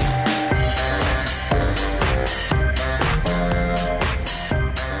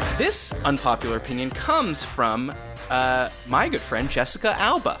 This unpopular opinion comes from my good friend Jessica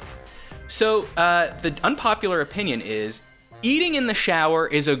Alba. So the unpopular opinion is eating in the shower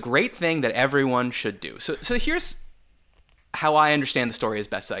is a great thing that everyone should do. So here's how I understand the story as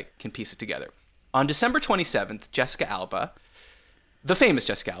best I can piece it together. On December 27th, Jessica Alba, the famous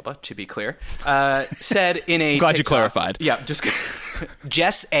Jessica Alba, to be clear, said in a Glad TikTok, you clarified. Yeah, just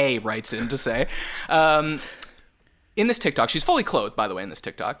Jess A writes in to say, in this TikTok, she's fully clothed, by the way, in this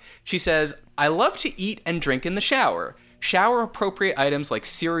TikTok. She says, I love to eat and drink in the shower. Shower-appropriate items like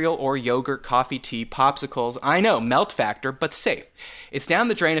cereal or yogurt, coffee, tea, popsicles. I know, melt factor, but safe. It's down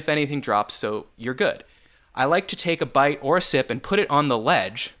the drain if anything drops, so you're good. I like to take a bite or a sip and put it on the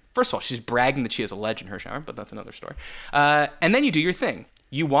ledge. First of all, she's bragging that she has a ledge in her shower, but that's another story. And then you do your thing.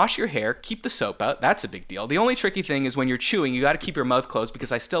 You wash your hair, keep the soap out. That's a big deal. The only tricky thing is when you're chewing, you got to keep your mouth closed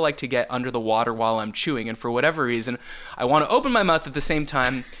because I still like to get under the water while I'm chewing. And for whatever reason, I want to open my mouth at the same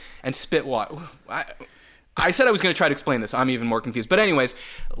time and spit water. I said I was going to try to explain this. I'm even more confused. But anyways,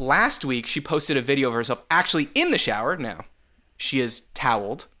 last week she posted a video of herself actually in the shower. Now, she is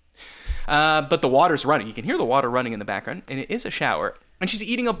toweled, but the water's running. You can hear the water running in the background, and it is a shower. And she's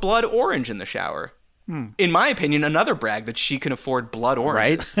eating a blood orange in the shower. In my opinion, another brag that she can afford blood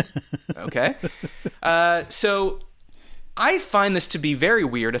orange. Right? Okay. So I find this to be very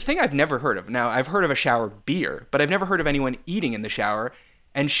weird. A thing I've never heard of. Now, I've heard of a shower beer, but I've never heard of anyone eating in the shower.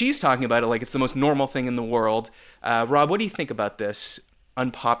 And she's talking about it like it's the most normal thing in the world. Rob, what do you think about this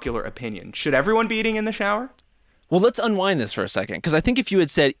unpopular opinion? Should everyone be eating in the shower? Well, let's unwind this for a second, because I think if you had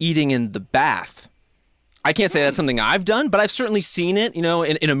said eating in the bath, I can't say that's something I've done, but I've certainly seen it, you know,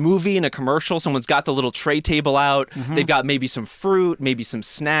 in a movie, in a commercial. Someone's got the little tray table out. Mm-hmm. They've got maybe some fruit, maybe some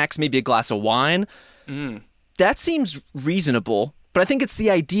snacks, maybe a glass of wine. That seems reasonable But I think it's the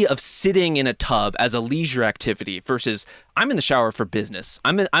idea of sitting in a tub as a leisure activity versus I'm in the shower for business.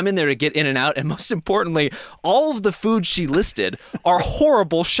 I'm in there to get in and out. And most importantly, all of the foods she listed are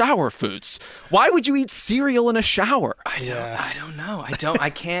horrible shower foods. Why would you eat cereal in a shower? I don't know. I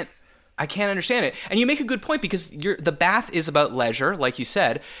can't understand it. And you make a good point because the bath is about leisure, like you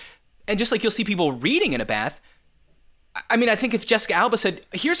said. And just like you'll see people reading in a bath, I mean, I think if Jessica Alba said,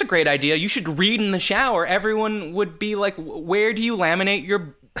 here's a great idea, you should read in the shower, everyone would be like, where do you laminate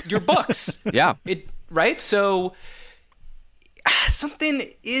your books? Yeah. Right? So something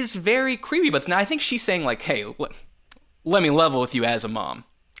is very creepy. But now I think she's saying like, hey, let me level with you as a mom.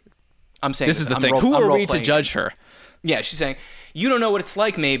 I'm saying this is the thing. Who are we to judge her? Yeah, she's saying, you don't know what it's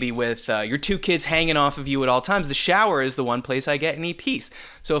like maybe with your two kids hanging off of you at all times. The shower is the one place I get any peace.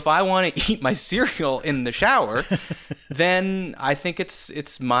 So if I want to eat my cereal in the shower, then I think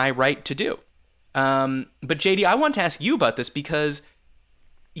it's my right to do. But JD, I want to ask you about this because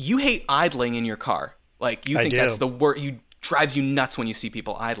you hate idling in your car. Like you think that's the worst. Drives you nuts when you see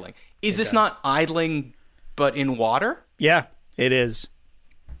people idling. Is this not idling, but in water? Yeah, it is.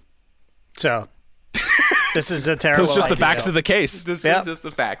 So... This is a terrible It's just idea. the facts of the case. Just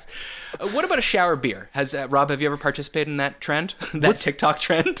the facts. What about a shower beer? Has Rob, have you ever participated in that trend? TikTok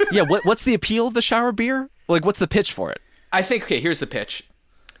trend? Yeah, what's the appeal of the shower beer? Like, what's the pitch for it? I think, okay, here's the pitch.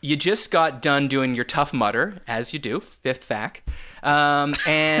 You just got done doing your Tough Mudder, as you do, fifth fact,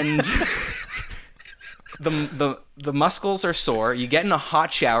 and the muscles are sore. You get in a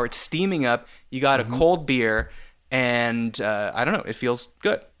hot shower, it's steaming up, you got a cold beer, and I don't know, it feels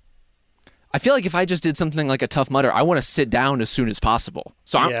good. I feel like if I just did something like a Tough Mudder, I want to sit down as soon as possible.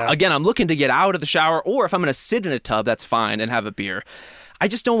 So, I'm looking to get out of the shower, or if I'm going to sit in a tub, that's fine, and have a beer. I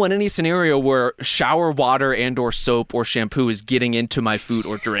just don't want any scenario where shower water and or soap or shampoo is getting into my food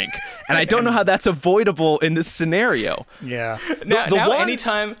or drink. And I don't know how that's avoidable in this scenario. Yeah.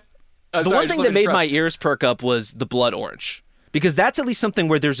 Anytime... the one thing that made my ears perk up was the blood orange. Because that's at least something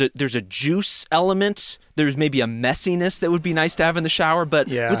where there's a juice element. There's maybe a messiness that would be nice to have in the shower. But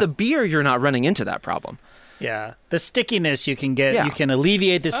with a beer, you're not running into that problem. Yeah. The stickiness you can get, you can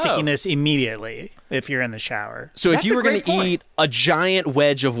alleviate the stickiness immediately if you're in the shower. So if you were going to eat a giant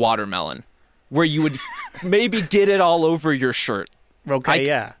wedge of watermelon, where you would maybe get it all over your shirt.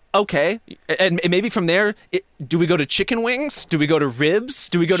 Okay, Okay, and maybe from there, do we go to chicken wings? Do we go to ribs?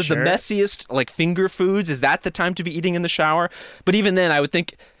 Do we go to the messiest, like, finger foods? Is that the time to be eating in the shower? But even then, I would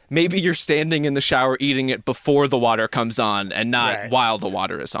think maybe you're standing in the shower eating it before the water comes on and not while the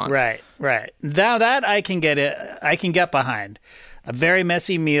water is on. Right. Now that I can get behind. A very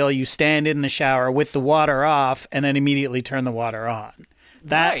messy meal, you stand in the shower with the water off and then immediately turn the water on.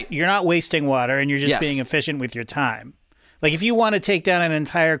 You're not wasting water and you're just being efficient with your time. Like, if you want to take down an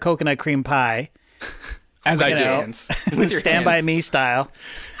entire coconut cream pie, as I do, stand by me style,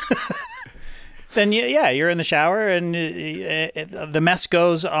 then you're in the shower and the mess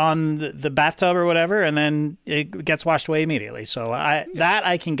goes on the bathtub or whatever, and then it gets washed away immediately. So that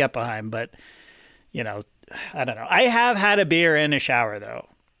I can get behind, but I don't know. I have had a beer in a shower though,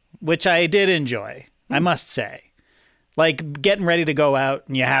 which I did enjoy. I must say. Like getting ready to go out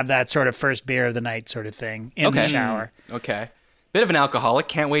and you have that sort of first beer of the night sort of thing in the shower. Okay. Bit of an alcoholic.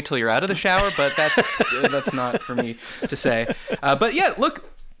 Can't wait till you're out of the shower, but that's not for me to say. But yeah, look,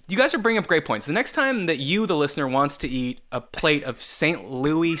 you guys are bringing up great points. The next time that you, the listener, wants to eat a plate of St.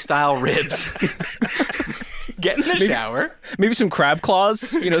 Louis-style ribs, get in the shower. Maybe some crab claws,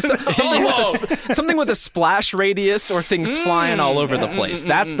 something with a splash radius or things flying all over the place.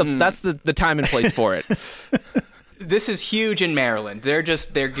 That's the time and place for it. This is huge in Maryland. They're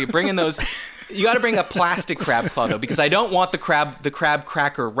bringing those. You got to bring a plastic crab claw though, because I don't want the crab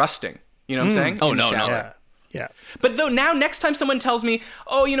cracker rusting. You know what I'm saying? Oh no. Yeah. But though now, next time someone tells me,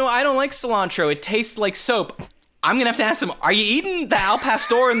 "Oh, I don't like cilantro. It tastes like soap," I'm gonna have to ask them, "Are you eating the Al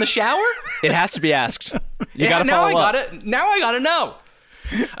Pastor in the shower?" It has to be asked. You gotta follow up. Now I gotta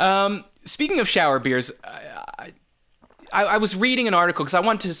know. Speaking of shower beers. I was reading an article because I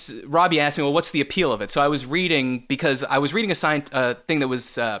wanted to. Robbie asked me, "Well, what's the appeal of it?" So I was reading because I was reading a thing that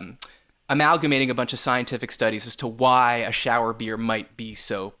was amalgamating a bunch of scientific studies as to why a shower beer might be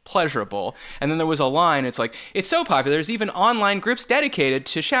so pleasurable. And then there was a line. It's like, it's so popular. There's even online groups dedicated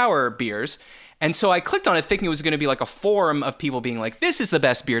to shower beers. And so I clicked on it thinking it was going to be like a forum of people being like, this is the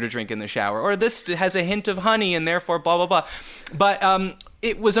best beer to drink in the shower, or this has a hint of honey and therefore blah, blah, blah. But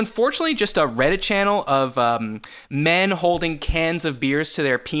it was unfortunately just a Reddit channel of men holding cans of beers to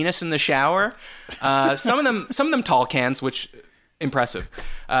their penis in the shower. Some of them tall cans, which impressive.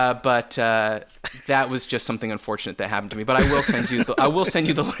 But that was just something unfortunate that happened to me. But I will send you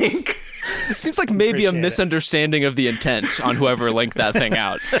the link. It seems like maybe a misunderstanding of the intent on whoever linked that thing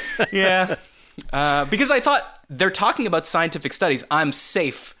out. Yeah. Because I thought they're talking about scientific studies. I'm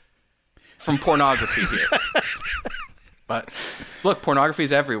safe from pornography here. But look, pornography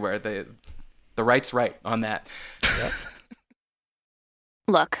is everywhere. The right's right on that. Yep.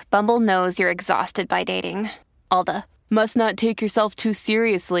 Look, Bumble knows you're exhausted by dating. All the must not take yourself too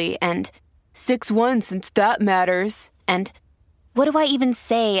seriously and 6'1" since that matters. And what do I even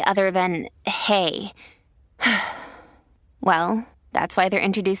say other than hey? Well, that's why they're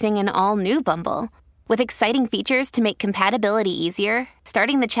introducing an all-new Bumble with exciting features to make compatibility easier,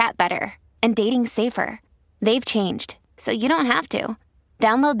 starting the chat better, and dating safer. They've changed, so you don't have to.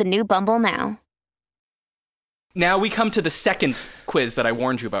 Download the new Bumble now. Now we come to the second quiz that I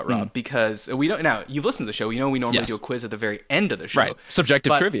warned you about, Rob, because we don't. Now you've listened to the show. You know we normally do a quiz at the very end of the show. Right.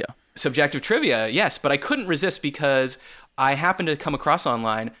 Subjective trivia. Subjective trivia, yes. But I couldn't resist because I happened to come across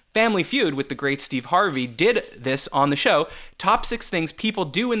online Family Feud with the great Steve Harvey did this on the show. Top 6 things people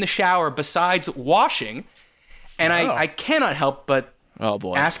do in the shower besides washing. And I cannot help but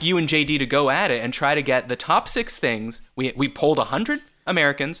ask you and JD to go at it and try to get the top 6 things. We polled 100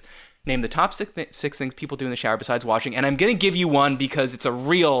 Americans. Name the top 6 things people do in the shower besides washing. And I'm going to give you one because it's a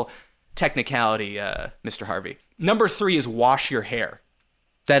real technicality, Mr. Harvey. Number 3 is wash your hair.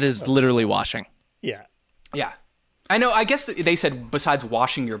 That is literally washing. Yeah. Yeah. I know. I guess they said besides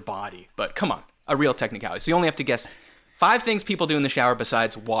washing your body. But come on. A real technicality. So you only have to guess 5 things people do in the shower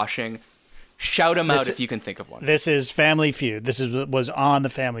besides washing. Shout them out if you can think of one. This is Family Feud. This was on the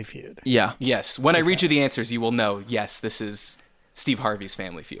Family Feud. Yeah. Yes. When I read you the answers, you will know, yes, this is Steve Harvey's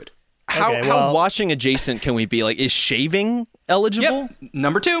Family Feud. How washing adjacent can we be? Like, is shaving eligible? Yep.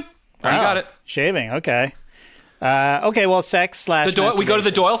 Number 2. You got it. Shaving. Okay. Okay. Well, sex / we go to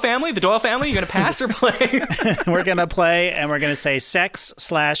the Doyle family. The Doyle family. You gonna pass or play? We're gonna play, and we're gonna say sex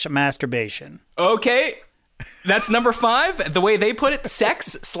 / masturbation. Okay. That's number 5. The way they put it,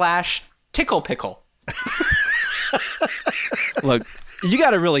 sex / tickle pickle. Look. You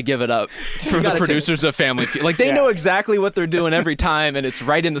got to really give it up for the producers of Family Feud. Like, they know exactly what they're doing every time, and it's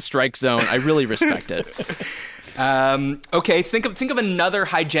right in the strike zone. I really respect it. Okay, think of another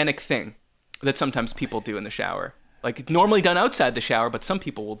hygienic thing that sometimes people do in the shower. Like, it's normally done outside the shower, but some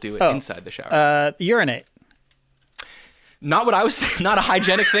people will do it inside the shower. Urinate. Not what I was thinking. Not a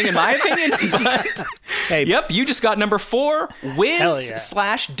hygienic thing, in my opinion. But yep, you just got number 4. Whiz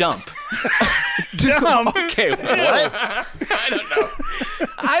 / dump. Dump. Okay, what?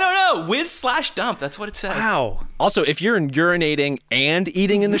 I don't know. Whiz / dump. That's what it says. Wow. Also, if you're urinating and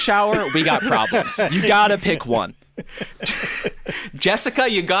eating in the shower, we got problems. You gotta pick one. Jessica,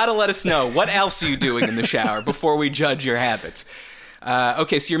 you gotta let us know what else are you doing in the shower before we judge your habits.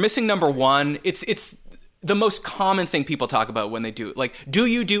 Okay, so you're missing number 1. It's the most common thing people talk about when they do. Like, do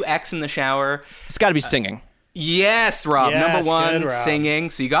you do X in the shower? It's got to be singing. Yes, Rob. Yes, number 1, good, Rob. singing.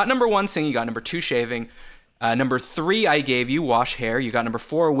 So you got number 1, singing. You got number 2, shaving. Number 3, I gave you, wash hair. You got number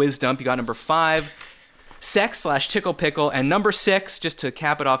 4, whiz dump. You got number 5, sex / tickle pickle. And number 6, just to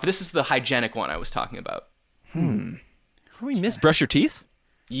cap it off, this is the hygienic one I was talking about. What do we miss? Brush your teeth?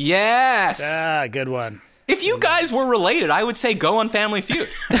 Yes. Good one. If you guys were related, I would say go on Family Feud.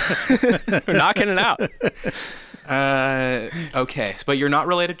 We're knocking it out. Okay, but you're not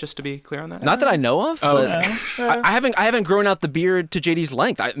related, just to be clear on that? Not that I know of. Oh, but okay. I haven't grown out the beard to JD's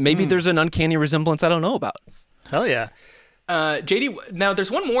length. Maybe there's an uncanny resemblance I don't know about. Hell yeah. JD, now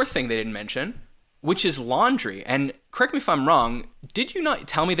there's one more thing they didn't mention, which is laundry. And correct me if I'm wrong, did you not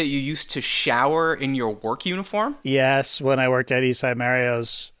tell me that you used to shower in your work uniform? Yes, when I worked at Eastside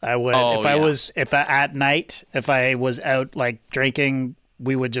Mario's, I would. At night, if I was out like drinking,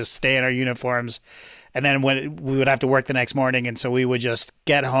 we would just stay in our uniforms. And then when we would have to work the next morning, and so we would just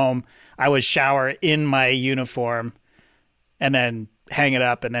get home, I would shower in my uniform and then hang it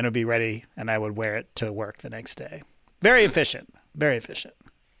up, and then it would be ready, and I would wear it to work the next day. Very efficient. Very efficient.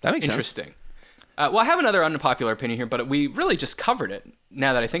 That makes sense. Interesting. Well, I have another unpopular opinion here, but we really just covered it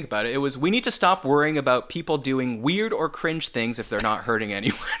now that I think about it. It was, we need to stop worrying about people doing weird or cringe things if they're not hurting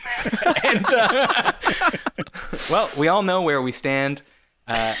anyone. And, well, we all know where we stand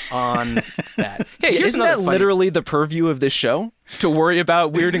on that. Hey, here's Isn't another that funny... literally the purview of this show? To worry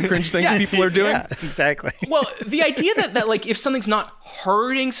about weird and cringe things people are doing? Yeah, exactly. Well, the idea that like if something's not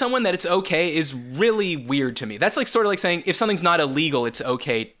hurting someone, that it's okay is really weird to me. That's like sort of like saying if something's not illegal, it's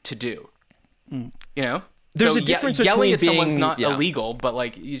okay to do. You know? There's so a difference yelling between at someone's being- not yeah. illegal, but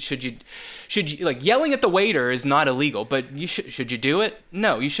like should you like yelling at the waiter is not illegal, but you should you do it?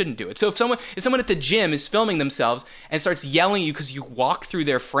 No, you shouldn't do it. So if someone at the gym is filming themselves and starts yelling at you because you walk through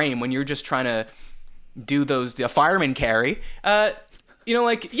their frame when you're just trying to do those fireman carry,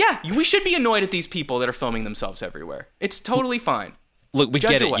 we should be annoyed at these people that are filming themselves everywhere. It's totally fine. Look, we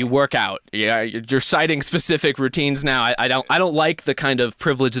Judge get it. away. You work out. Yeah, you're citing specific routines now. I don't like the kind of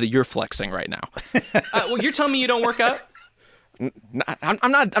privilege that you're flexing right now. Well, you're telling me you don't work out?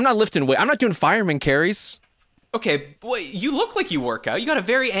 I'm not lifting weight. I'm not doing fireman carries. Okay, boy, you look like you work out. You got a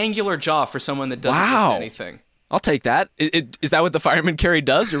very angular jaw for someone that doesn't lift anything. I'll take that. Is that what the fireman carry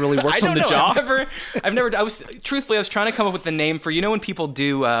does? It really works on the jaw? I've never. I was trying to come up with the name for, when people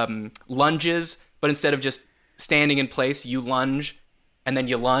do lunges, but instead of just standing in place, you lunge, and then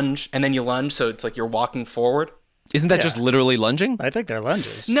you lunge, and then you lunge, so it's like you're walking forward. Isn't that just literally lunging? I think they're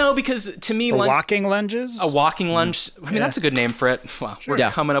lunges. No, because to me... walking lunges? A walking lunge. I mean, that's a good name for it. Wow, we're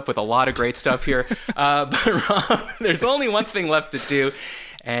coming up with a lot of great stuff here. But Rob, there's only one thing left to do.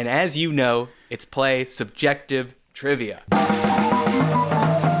 And as you know, it's play subjective trivia.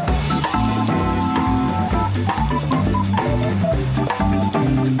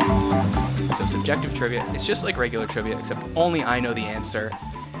 So subjective trivia, it's just like regular trivia, except only I know the answer.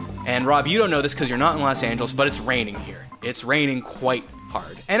 And Rob, you don't know this because you're not in Los Angeles, but it's raining here. It's raining quite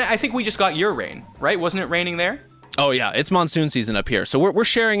hard. And I think we just got your rain, right? Wasn't it raining there? Oh, yeah. It's monsoon season up here. So we're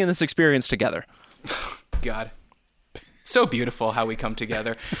sharing in this experience together. God. So beautiful how we come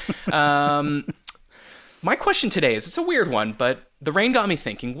together. My question today it's a weird one, but the rain got me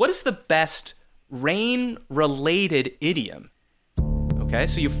thinking. What is the best rain-related idiom? Okay,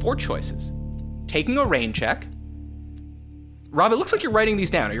 so you have 4 choices. Taking a rain check. Rob, it looks like you're writing these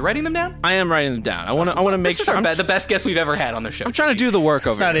down. Are you writing them down? I am writing them down. I want to make sure. This is the best guest we've ever had on the show. I'm trying to do the work over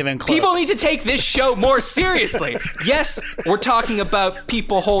here. It's not even close. People need to take this show more seriously. Yes, we're talking about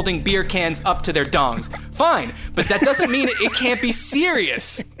people holding beer cans up to their dongs. Fine, but that doesn't mean it can't be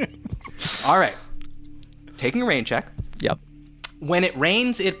serious. All right. Taking a rain check. Yep. When it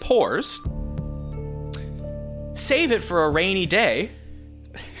rains, it pours. Save it for a rainy day.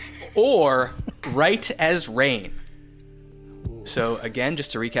 Or write as rain. So again,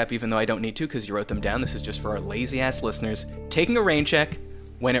 just to recap, even though I don't need to because you wrote them down, this is just for our lazy-ass listeners. Taking a rain check.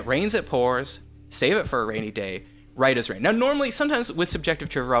 When it rains, it pours. Save it for a rainy day. Write as rain. Now, normally, sometimes with subjective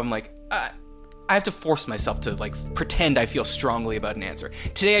trivia, I'm like, I have to force myself to pretend I feel strongly about an answer.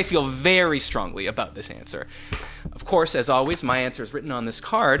 Today, I feel very strongly about this answer. Of course, as always, my answer is written on this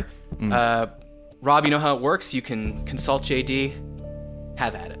card. Rob, you know how it works. You can consult JD.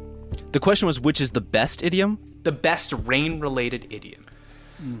 Have at it. The question was, which is the best idiom? The best rain-related idiom.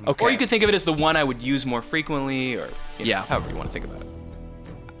 Okay. Or you could think of it as the one I would use more frequently, or however you want to think about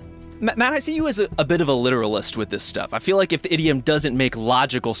it. Matt, I see you as a bit of a literalist with this stuff. I feel like if the idiom doesn't make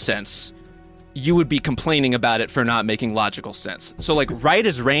logical sense, you would be complaining about it for not making logical sense. So, right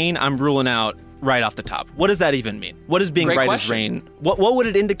as rain, I'm ruling out right off the top. What does that even mean? What is being Great right question. as rain? What would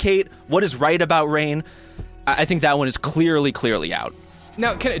it indicate? What is right about rain? I think that one is clearly out.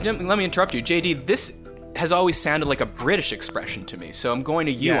 Now, let me interrupt you. JD, this has always sounded like a British expression to me, so I'm going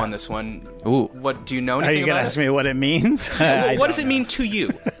to you on this one. Ooh. What, do you know anything Are you going to ask me what it means? What does it mean to you?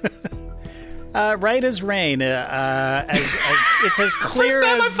 Right as rain. It's as clear First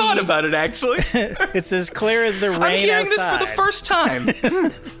time as I've thought about it, actually. It's as clear as the rain I'm hearing outside. this for the first time.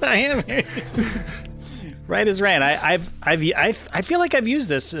 I am hearing. Right as rain. I feel like I've used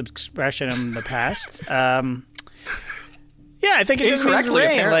this expression in the past. Yeah, I think it just means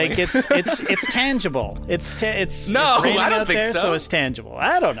rain. Apparently. It's tangible. It's no, it's raining I don't out think there, so. It's tangible.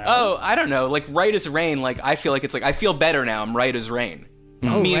 I don't know. Oh, I don't know. Right as rain. I feel like it's I feel better now. I'm right as rain.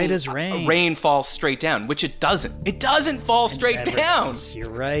 Meaning right as rain. Rain falls straight down, which it doesn't. It doesn't fall straight down. You're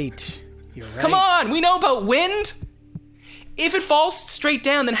right. Come on, we know about wind. If it falls straight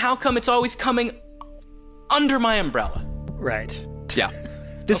down, then how come it's always coming under my umbrella? Right. Yeah.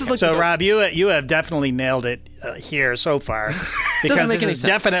 So, Rob, you have definitely nailed it here so far. Because this is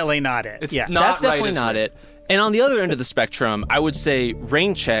definitely not it. It's yeah. That's definitely right not it. And on the other end of the spectrum, I would say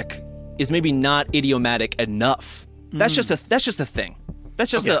rain check is maybe not idiomatic enough. That's just a thing.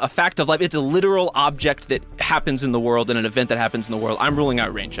 That's just a fact of life. It's a literal object that happens in the world and an event that happens in the world. I'm ruling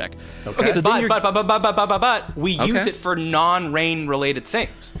out rain check. Okay, so but we use it for non-rain related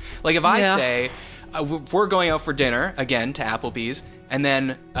things. If I say we're going out for dinner again to Applebee's, and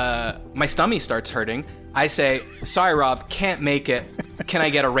then my stomach starts hurting, I say, "Sorry, Rob, can't make it. Can I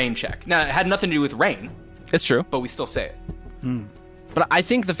get a rain check?" Now, it had nothing to do with rain. It's true, but we still say it. But I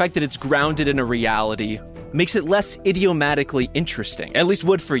think the fact that it's grounded in a reality makes it less idiomatically interesting. At least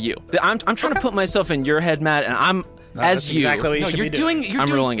would for you. I'm trying to put myself in your head, Matt, and I'm as you. Exactly what you should you're be doing. You're I'm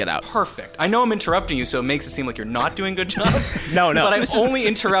doing ruling it out. Perfect. I know I'm interrupting you, so it makes it seem like you're not doing a good job. No. But I only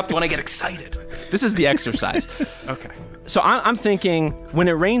interrupt when I get excited. This is the exercise. Okay. So I'm thinking when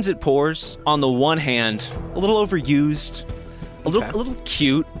it rains, it pours. On the one hand, a little overused. a little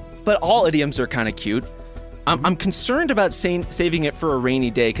cute, but all idioms are kind of cute. I'm concerned about saving it for a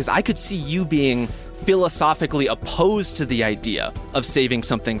rainy day because I could see you being philosophically opposed to the idea of saving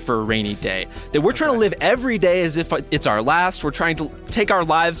something for a rainy day. That we're trying to live every day as if it's our last. We're trying to take our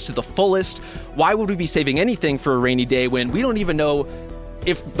lives to the fullest. Why would we be saving anything for a rainy day when we don't even know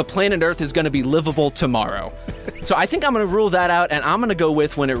if the planet Earth is going to be livable tomorrow? So I think I'm going to rule that out, and I'm going to go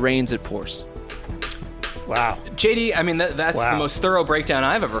with when it rains, it pours. Wow. JD, I mean, that's the most thorough breakdown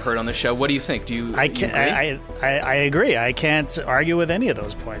I've ever heard on the show. What do you think? Do you agree? I agree. I can't argue with any of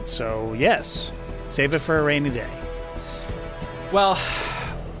those points. So, yes, save it for a rainy day. Well,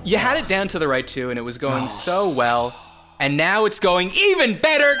 you had it down to the right, too, and it was going so well. And now it's going even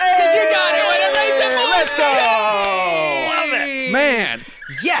better because you got it when it rains and pours. Let's go! Love it. Man.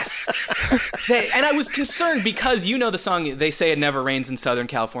 Yes. And I was concerned because you know the song, They Say It Never Rains in Southern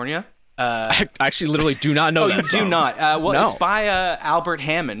California. I actually literally do not know that song. You do not? No. It's by Albert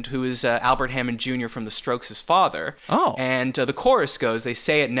Hammond, who is Albert Hammond Jr. from the Strokes' father. Oh. And the chorus goes, they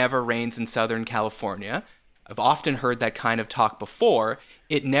say it never rains in Southern California. I've often heard that kind of talk before.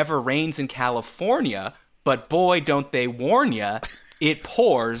 It never rains in California, but boy, don't they warn ya, it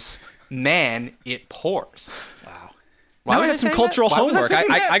pours. Man, it pours. Wow. Now I have some cultural homework.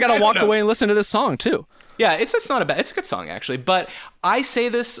 I got to walk away and listen to this song, too. Yeah, it's not a bad. It's a good song actually, but I say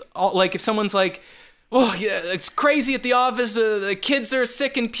this like if someone's like, "Oh, yeah, it's crazy at the office. The kids are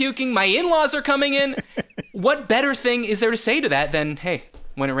sick and puking. My in-laws are coming in." What better thing is there to say to that than, "Hey,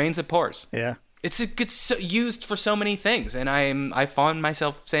 when it rains, it pours." Yeah, it's used for so many things, and I find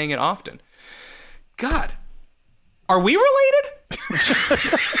myself saying it often. God, are we related?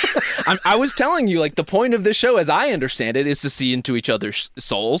 I was telling you, like, the point of this show, as I understand it, is to see into each other's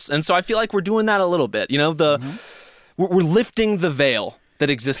souls, and so I feel like we're doing that a little bit. You know, we're lifting the veil that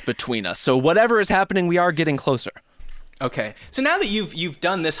exists between us. So whatever is happening, we are getting closer. Okay, so now that you've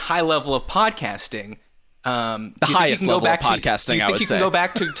done this high level of podcasting, the highest level of podcasting, do you think you can go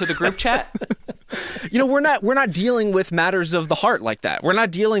back to the group chat? You know, we're not dealing with matters of the heart like that. We're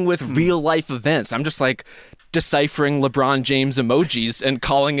not dealing with real life events. I'm just like deciphering LeBron James emojis and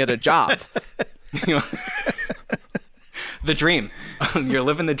calling it a job. The dream. You're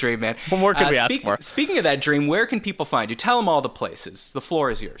living the dream, man. What more could we ask for? Speaking of that dream, where can people find you? Tell them all the places. The floor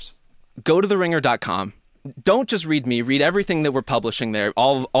is yours. Go to theringer.com. Don't just read me. Read everything that we're publishing there.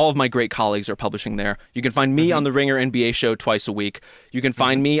 All of my great colleagues are publishing there. You can find me on the Ringer NBA show twice a week. You can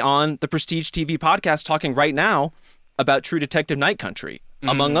find me on the Prestige TV podcast talking right now about True Detective Night Country,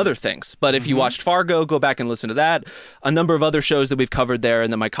 among other things. But if you watched Fargo, go back and listen to that. A number of other shows that we've covered there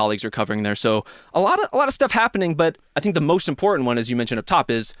and that my colleagues are covering there. So a lot of stuff happening. But I think the most important one, as you mentioned up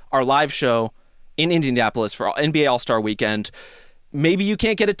top, is our live show in Indianapolis for NBA All-Star Weekend. Maybe you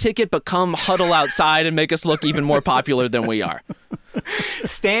can't get a ticket, but come huddle outside and make us look even more popular than we are.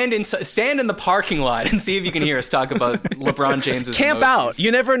 Stand in the parking lot and see if you can hear us talk about LeBron James's Camp emojis. out. You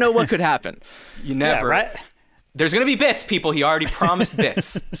never know what could happen. You never. Yeah, right? There's going to be bits, people. He already promised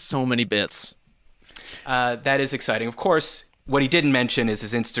bits. So many bits. That is exciting. Of course, what he didn't mention is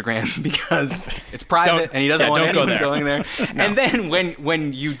his Instagram because it's private and he doesn't want anyone going there. No. And then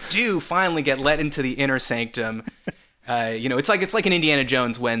when you do finally get let into the inner sanctum, it's like an Indiana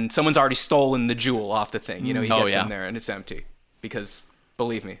Jones when someone's already stolen the jewel off the thing. You know, he gets in there and it's empty because,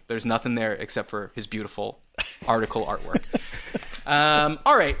 believe me, there's nothing there except for his beautiful article artwork.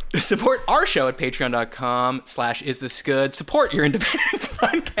 All right. Support our show at patreon.com/isthisgood. Support your independent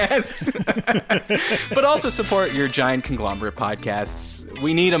podcasts, but also support your giant conglomerate podcasts.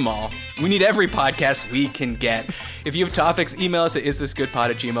 We need them all. We need every podcast we can get. If you have topics, email us at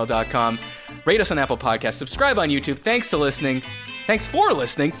isthisgoodpod@gmail.com. Rate us on Apple Podcasts. Subscribe on YouTube. Thanks for listening. Thanks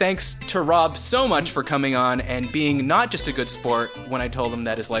to Rob so much for coming on and being not just a good sport when I told him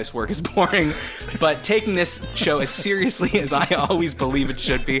that his life's work is boring, but taking this show as seriously as I always believe it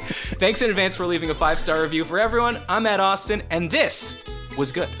should be. Thanks in advance for leaving a 5-star review for everyone. I'm Matt Austin, and this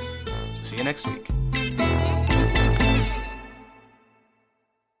was good. See you next week.